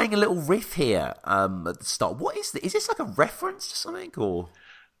 Kirk playing a little riff here at the start. What is this? Is this like a reference to something, or?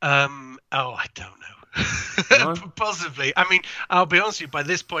 I don't know. No? Possibly. I mean, I'll be honest with you, by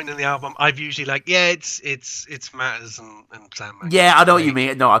this point in the album, I've usually it's Matters and Sam. Yeah, I know what you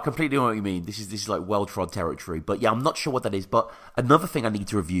mean. No, I completely know what you mean. This is like well-trod territory. But yeah, I'm not sure what that is. But another thing I need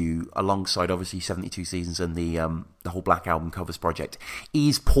to review, alongside obviously 72 Seasons and the whole Black Album covers project,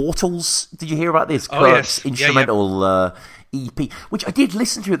 is Portals. Did you hear about this? Kirk's instrumental EP, which I did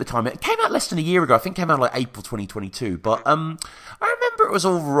listen to at the time. It came out less than a year ago. I think it came out like April 2022. But I remember it was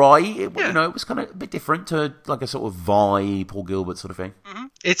all right. It was kind of a bit different to like a sort of vibe, Paul Gilbert sort of thing. Mm-hmm.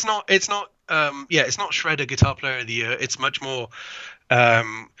 It's not Shredder Guitar Player of the Year. It's much more.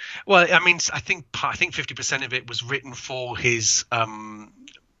 Well, I mean, I think 50% of it was written for his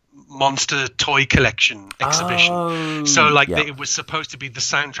monster toy collection exhibition. So it was supposed to be the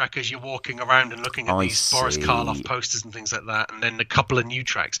soundtrack as you're walking around and looking at these Boris Karloff posters and things like that, and then a couple of new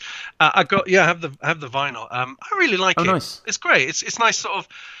tracks. I have the vinyl. I really like it. Nice. It's great. It's nice sort of.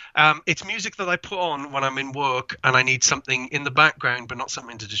 It's music that I put on when I'm in work and I need something in the background, but not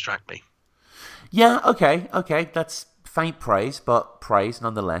something to distract me. Yeah. Okay. That's faint praise, but praise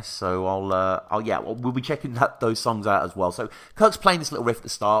nonetheless. So we'll be checking those songs out as well. So Kirk's playing this little riff at the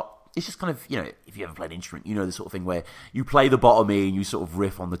start. It's just kind of, if you ever played an instrument, the sort of thing where you play the bottom E and you sort of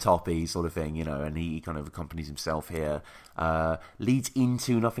riff on the top E sort of thing, and he kind of accompanies himself here. Leads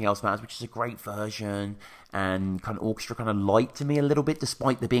into Nothing Else Matters, which is a great version, and kind of orchestra kind of light to me a little bit,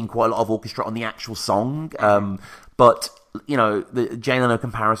 despite there being quite a lot of orchestra on the actual song. But, the Jay Leno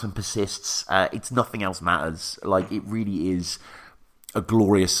comparison persists. It's Nothing Else Matters. Like, it really is a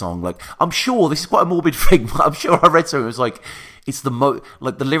glorious song. Like, I'm sure this is quite a morbid thing, but I'm sure I read something. It was like, it's the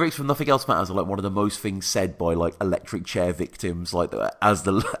the lyrics from Nothing Else Matters are like one of the most things said by like electric chair victims, like as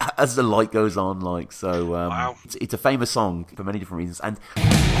the light goes on. Like, so wow. It's a famous song for many different reasons. And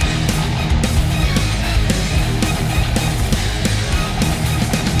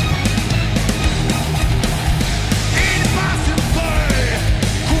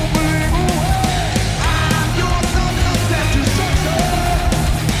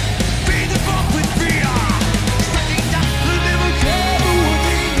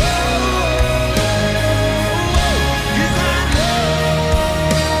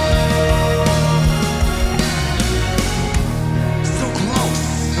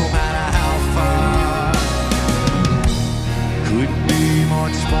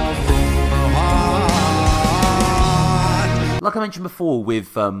like I mentioned before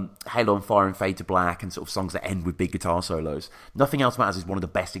with Halo on Fire and Fade to Black and sort of songs that end with big guitar solos, Nothing Else Matters is one of the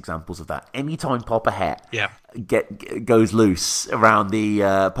best examples of that. Anytime Papa Het goes loose around the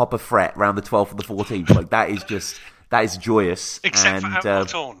Papa Fret, around the 12th or the 14th, like that is joyous. Except for Outlaw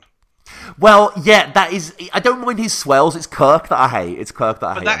Torn. Well, yeah, that is. I don't mind his swells. It's Kirk that I hate. But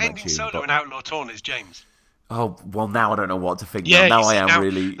that ending solo in Outlaw Torn is James. Oh, well, now I don't know what to think. Yeah, now you I see, am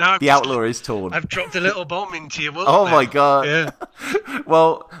really... now the outlaw is torn. I've dropped a little bomb into your world. Oh, now. my God. Yeah.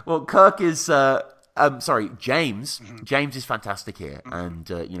 well, Kirk is... sorry, James. Mm-hmm. James is fantastic here.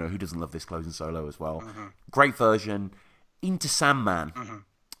 Mm-hmm. And, who doesn't love this closing solo as well? Mm-hmm. Great version. Into Sandman, mm-hmm.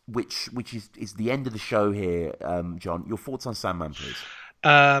 which is the end of the show here. John, your thoughts on Sandman, please?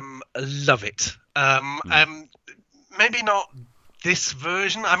 Love it. Maybe not this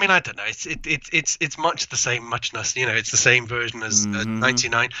version. I mean, I don't know. It's much the same muchness. It's the same version as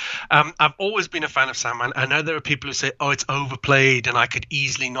 99. I've always been a fan of Sandman. I know there are people who say, "Oh, it's overplayed," and I could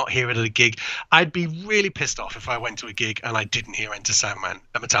easily not hear it at a gig. I'd be really pissed off if I went to a gig and I didn't hear Enter Sandman,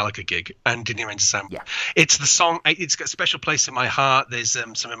 a Metallica gig, and didn't hear Enter Sandman. Yeah. It's the song. It's got a special place in my heart. There's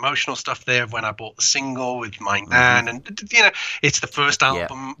some emotional stuff there when I bought the single with my nan, and it's the first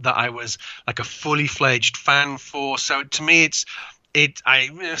album that I was like a fully fledged fan for. So to me,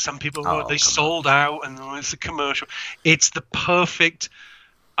 some people they sold out and it's a commercial. It's the perfect,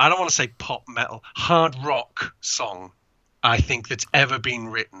 I don't want to say pop metal, hard rock song I think that's ever been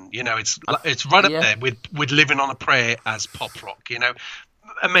written. It's right up there with Living on a Prayer as pop rock.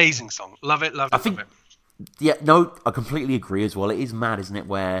 Amazing song. Love it. Love it. Yeah, no, I completely agree as well. It is mad, isn't it?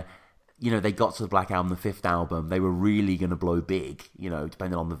 Where they got to the Black Album, the fifth album, they were really going to blow big.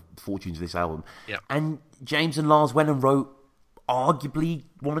 Depending on the fortunes of this album. Yeah. And James and Lars went and wrote arguably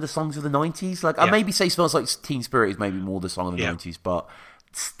one of the songs of the 90s. I maybe say Smells Like Teen Spirit is maybe more the song of the 90s, but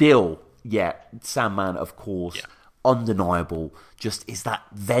still, Sandman, of course, undeniable. Just is that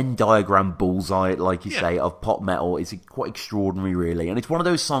Venn diagram bullseye, like you say, of pop metal. Is quite extraordinary, really. And it's one of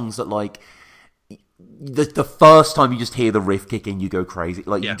those songs that, the first time you just hear the riff kick in, you go crazy.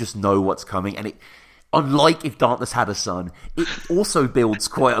 You just know what's coming. And it, unlike If Darkness Had a Son, it also builds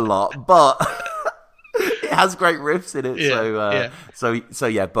quite a lot, but... It has great riffs in it,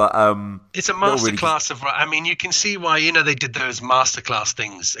 but it's a masterclass of. I mean, you can see why they did those masterclass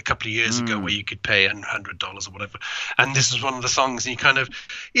things a couple of years ago where you could pay $100 or whatever, and this is one of the songs. And you kind of,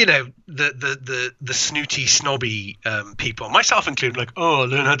 the snooty, snobby people, myself included,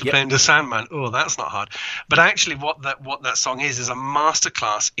 learn how to play Into Sandman. Oh, that's not hard. But actually, what that song is a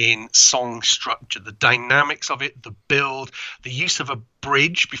masterclass in song structure, the dynamics of it, the build, the use of a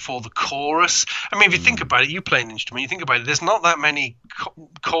bridge before the chorus. I mean, if you think about it, you play an instrument, you think about it, there's not that many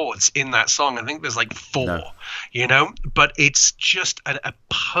chords in that song. I think there's 4, but it's just a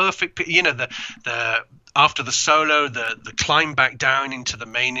perfect, the after the solo, the climb back down into the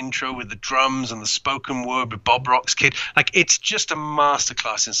main intro with the drums and the spoken word with Bob Rock's kid. It's just a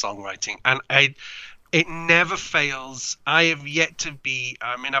masterclass in songwriting. And it never fails. I have yet to be...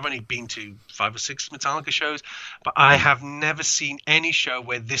 I mean, I've only been to 5 or 6 Metallica shows, but I have never seen any show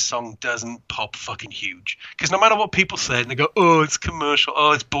where this song doesn't pop fucking huge. Because no matter what people say, and they go, "Oh, it's commercial.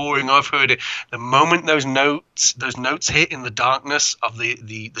 Oh, it's boring. I've heard it." The moment those notes hit in the darkness of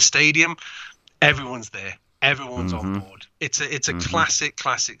the stadium, everyone's there. Everyone's on board. It's a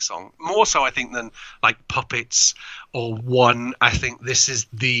classic song. More so, I think, than Puppets or One. I think this is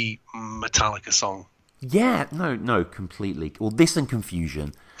the Metallica song. Yeah, no, completely. Well, this and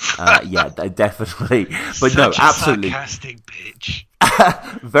Confusion, definitely. But no, absolutely. Sarcastic bitch.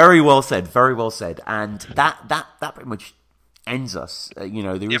 Very well said. And that pretty much ends us.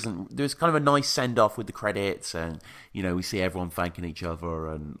 There's kind of a nice send off with the credits, and we see everyone thanking each other,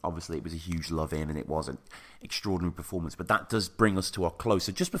 and obviously it was a huge love in, and it was an extraordinary performance. But that does bring us to our close.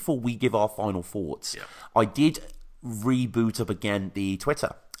 So just before we give our final thoughts, I did reboot up again the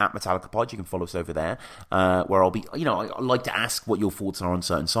Twitter at MetallicaPod. You can follow us over there, where I'll be, I like to ask what your thoughts are on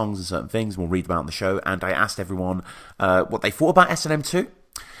certain songs and certain things, and we'll read about on the show. And I asked everyone what they thought about S&M2.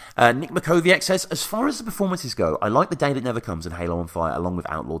 Nick Makoviak says, "As far as the performances go, I like The Day That Never Comes and Halo on Fire along with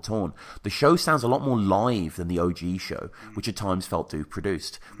Outlaw Torn. The show sounds a lot more live than the OG show, which at times felt too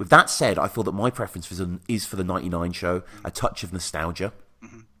produced. With that said, I feel that my preference is for the 99 show, a touch of nostalgia."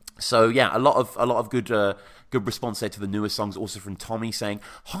 So yeah, a lot of good response there to the newer songs. Also from Tommy saying,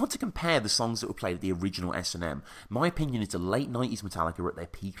 "Hard to compare the songs that were played at the original S&M. My opinion is the late 90s Metallica are at their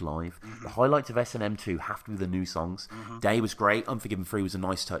peak live. The highlights of S&M2 have to be the new songs. Day was great. Unforgiven 3 was a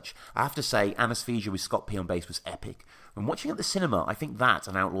nice touch. I have to say, Anesthesia with Scott P on bass was epic. When watching at the cinema, I think that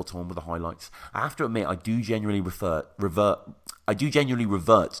and Outlaw Torn were the highlights. I have to admit, I do genuinely revert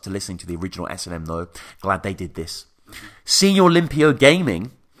to listening to the original S&M though. Glad they did this." Senior Olympio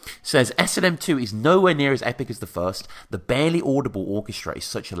Gaming says, "S&M2 is nowhere near as epic as the first. The barely audible orchestra is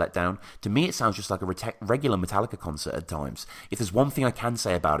such a letdown. To me, it sounds just like a regular Metallica concert at times. If there's one thing I can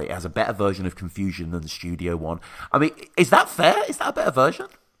say about it, it has a better version of Confusion than the studio one." I mean, is that fair? Is that a better version?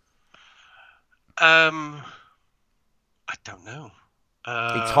 I don't know.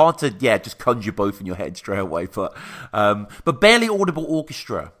 It's hard to just conjure both in your head straight away, but barely audible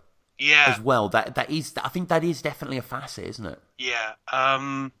orchestra. Yeah. As well, that is, I think that is definitely a facet, isn't it? Yeah.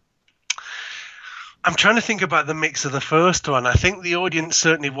 I'm trying to think about the mix of the first one. I think the audience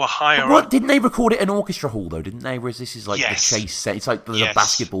certainly were higher. What didn't they record it in orchestra hall though? Didn't they? Whereas this is like Yes. the chase set. It's like there's a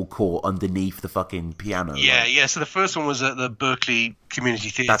basketball court underneath the fucking piano. Yeah, right? Yeah. So the first one was at the Berkeley Community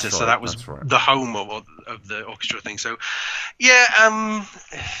Theatre, That's right, so that was right. the home of the orchestra thing. So, yeah, I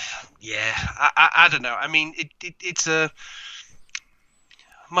don't know. I mean, it's a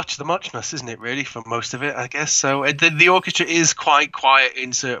much the muchness, isn't it, really, for most of it, I guess. So the orchestra is quite quiet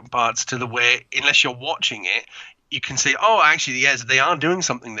in certain parts to the way, unless you're watching it, you can see, oh, actually, yes, they are doing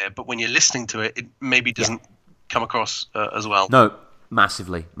something there. But when you're listening to it, it maybe doesn't come across as well. No,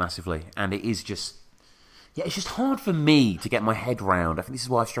 massively. And it is just... Yeah, it's just hard for me to get my head round. I think this is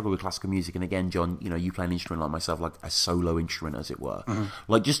why I struggle with classical music. And again, John, you play an instrument like myself, like a solo instrument, as it were. Mm-hmm.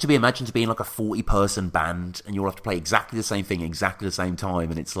 Like, just to be imagined to be in like a 40-person band and you'll have to play exactly the same thing, exactly the same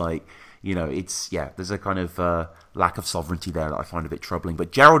time. And it's like, there's a kind of lack of sovereignty there that I find a bit troubling.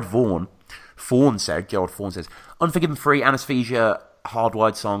 But Gerald Vaughan says, Unforgiven 3, Anesthesia,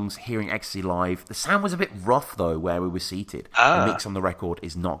 Hardwired songs, hearing Ecstasy live. The sound was a bit rough, though, where we were seated. The mix on the record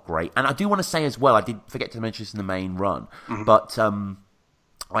is not great. And I do want to say as well, I did forget to mention this in the main run, but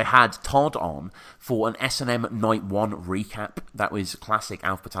I had Todd on for an S&M Night 1 recap. That was classic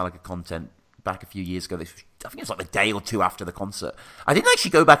Alpha Metallica content back a few years ago. I think it was like the day or two after the concert. I didn't actually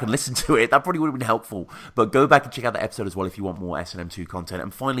go back and listen to it. That probably would have been helpful. But go back and check out that episode as well if you want more S&M2 content.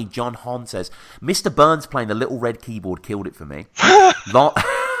 And finally, John Hahn says, Mr. Burns playing the little red keyboard killed it for me.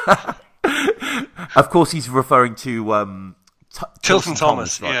 Of course, he's referring to Tilton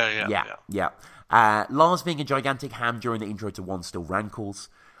Thomas. Right? Yeah. Lars being a gigantic ham during the intro to One still rankles.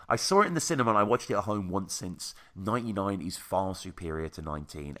 I saw it in the cinema and I watched it at home once since. 99 is far superior to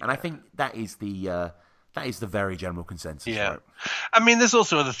 19. And I think that is the very general consensus. Yeah. Right? I mean, there's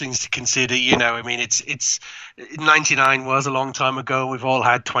also other things to consider, I mean, it's 99 was a long time ago. We've all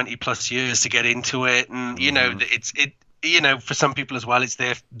had 20 plus years to get into it. And, for some people as well, it's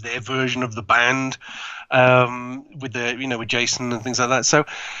their version of the band, with with Jason and things like that. So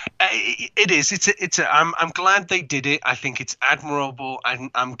it is. I'm glad they did it. I think it's admirable.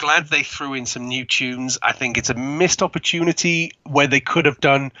 I'm glad they threw in some new tunes. I think it's a missed opportunity where they could have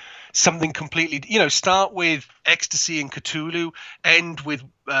done something completely. Start with Ecstasy and Cthulhu, end with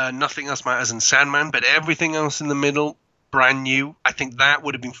Nothing Else Matters and Sandman, but everything else in the middle, brand new. I think that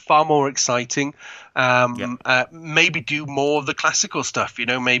would have been far more exciting. Maybe do more of the classical stuff,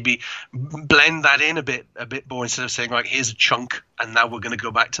 maybe blend that in a bit more instead of saying, right, here's a chunk and now we're going to go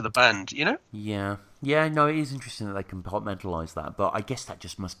back to the band, Yeah, no, it is interesting that they compartmentalize that, but I guess that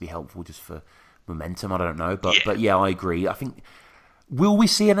just must be helpful just for momentum. I don't know, but yeah, I agree. I think, will we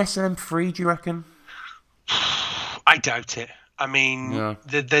see an S&M3, do you reckon? I doubt it. I mean,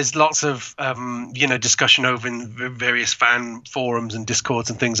 there's lots of, discussion over in various fan forums and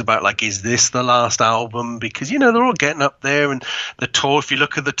discords and things about, like, is this the last album? Because, they're all getting up there. And the tour, if you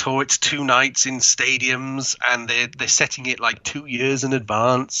look at the tour, it's 2 nights in stadiums and they're setting it like 2 years in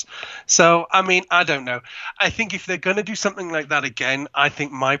advance. So, I mean, I don't know. I think if they're going to do something like that again, I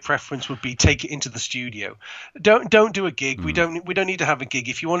think my preference would be take it into the studio. Don't do a gig. We don't need to have a gig.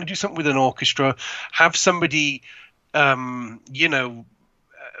 If you want to do something with an orchestra, have somebody...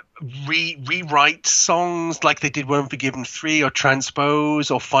 rewrite songs like they did with Unforgiven 3 or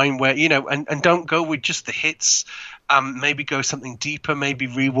transpose or find where, and don't go with just the hits. Maybe go something deeper, maybe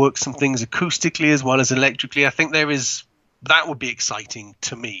rework some things acoustically as well as electrically. I think that would be exciting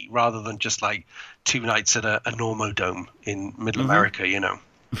to me rather than just like 2 nights at a Normo Dome in Middle America,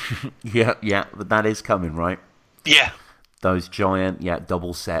 Yeah, but that is coming, right? Yeah. Those giant,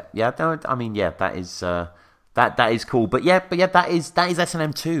 double set. Yeah, that is... That is cool, but that is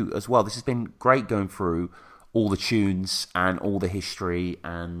S&M2 as well. This has been great going through all the tunes and all the history,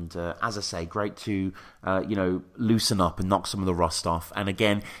 and as I say, great to loosen up and knock some of the rust off. And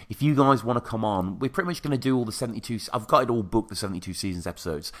again, if you guys want to come on, we're pretty much going to do all the 72. I've got it all booked, the 72 seasons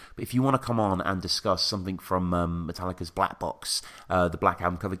episodes. But if you want to come on and discuss something from Metallica's Black Box, the Black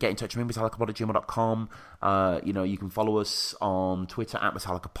Album cover, get in touch with me, metallicapod@gmail.com. You can follow us on Twitter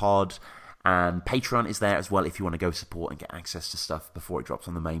 @MetallicaPod. And Patreon is there as well if you want to go support and get access to stuff before it drops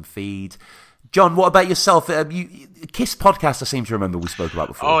on the main feed. John, what about yourself? Kiss podcast, I seem to remember we spoke about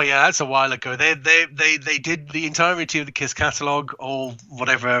before. Oh yeah, that's a while ago. They did the entirety of the Kiss catalogue, all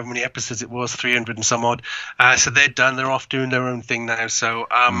whatever how many episodes it was, 300 and some odd. So they're done. They're off doing their own thing now. So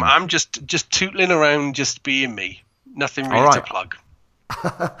I'm just tootling around, just being me. Nothing really to plug.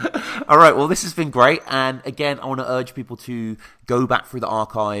 All right, well, this has been great. And again, I want to urge people to go back through the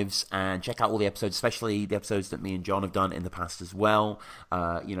archives and check out all the episodes, especially the episodes that me and John have done in the past as well.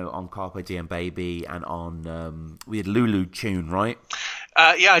 On Carpe Diem Baby and on, we had Lulu Tune, right?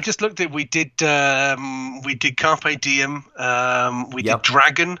 Yeah, I just looked at. We did Carpe Diem. We did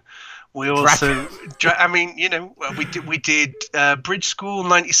Dragon. We also, we did Bridge School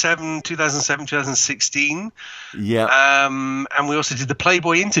 97, 2007, 2016. Yeah. And we also did the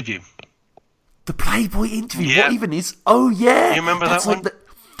Playboy interview. The Playboy interview. Yeah. What even is? Oh yeah. You remember that one?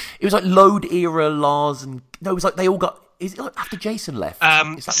 It was like Load era Lars and it was like they all got. Is it like after Jason left?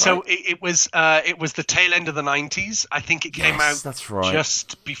 Is that so right? it was the tail end of the 90s. I think it came out that's right.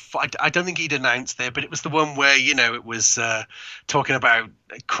 just before. I don't think he'd announced there, but it was the one where it was talking about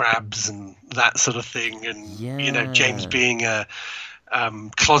crabs and that sort of thing, and James being a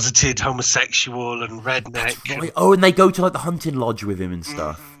closeted homosexual and redneck. Right. Oh, and they go to like the hunting lodge with him and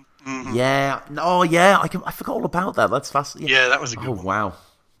stuff. Mm-hmm. Yeah. Oh yeah. I forgot all about that. That's fascinating. Yeah, that was a good one. Wow.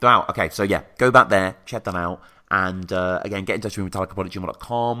 Wow. Okay. So yeah, go back there, check that out. And again, get in touch with me,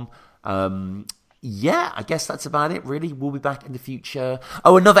 metallicapod@gmail.com. I guess that's about it, really. We'll be back in the future.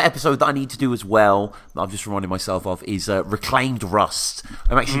 Oh, another episode that I need to do as well, that I've just reminded myself of, is Reclaimed Rust.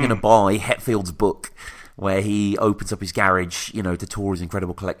 I'm actually going to buy Hetfield's book, where he opens up his garage, to tour his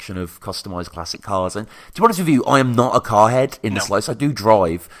incredible collection of customized classic cars. And to be honest with you, I am not a car head in the slightest. I do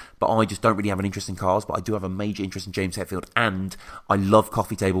drive, but I just don't really have an interest in cars. But I do have a major interest in James Hetfield, and I love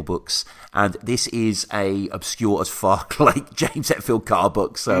coffee table books. And this is a obscure as fuck like James Hetfield car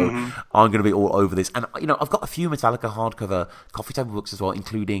book, so I'm going to be all over this. And I've got a few Metallica hardcover coffee table books as well,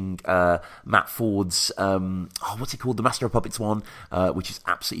 including Matt Ford's what's it called, the Master of Puppets one, which is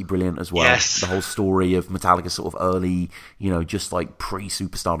absolutely brilliant as well. Yes. The whole story of Metallica's sort of early, just like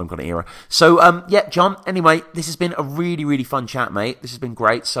pre-superstardom kind of era. So John, anyway, this has been a really, really fun chat, mate. This has been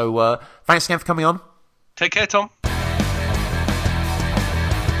great. So thanks again for coming on. Take care, Tom.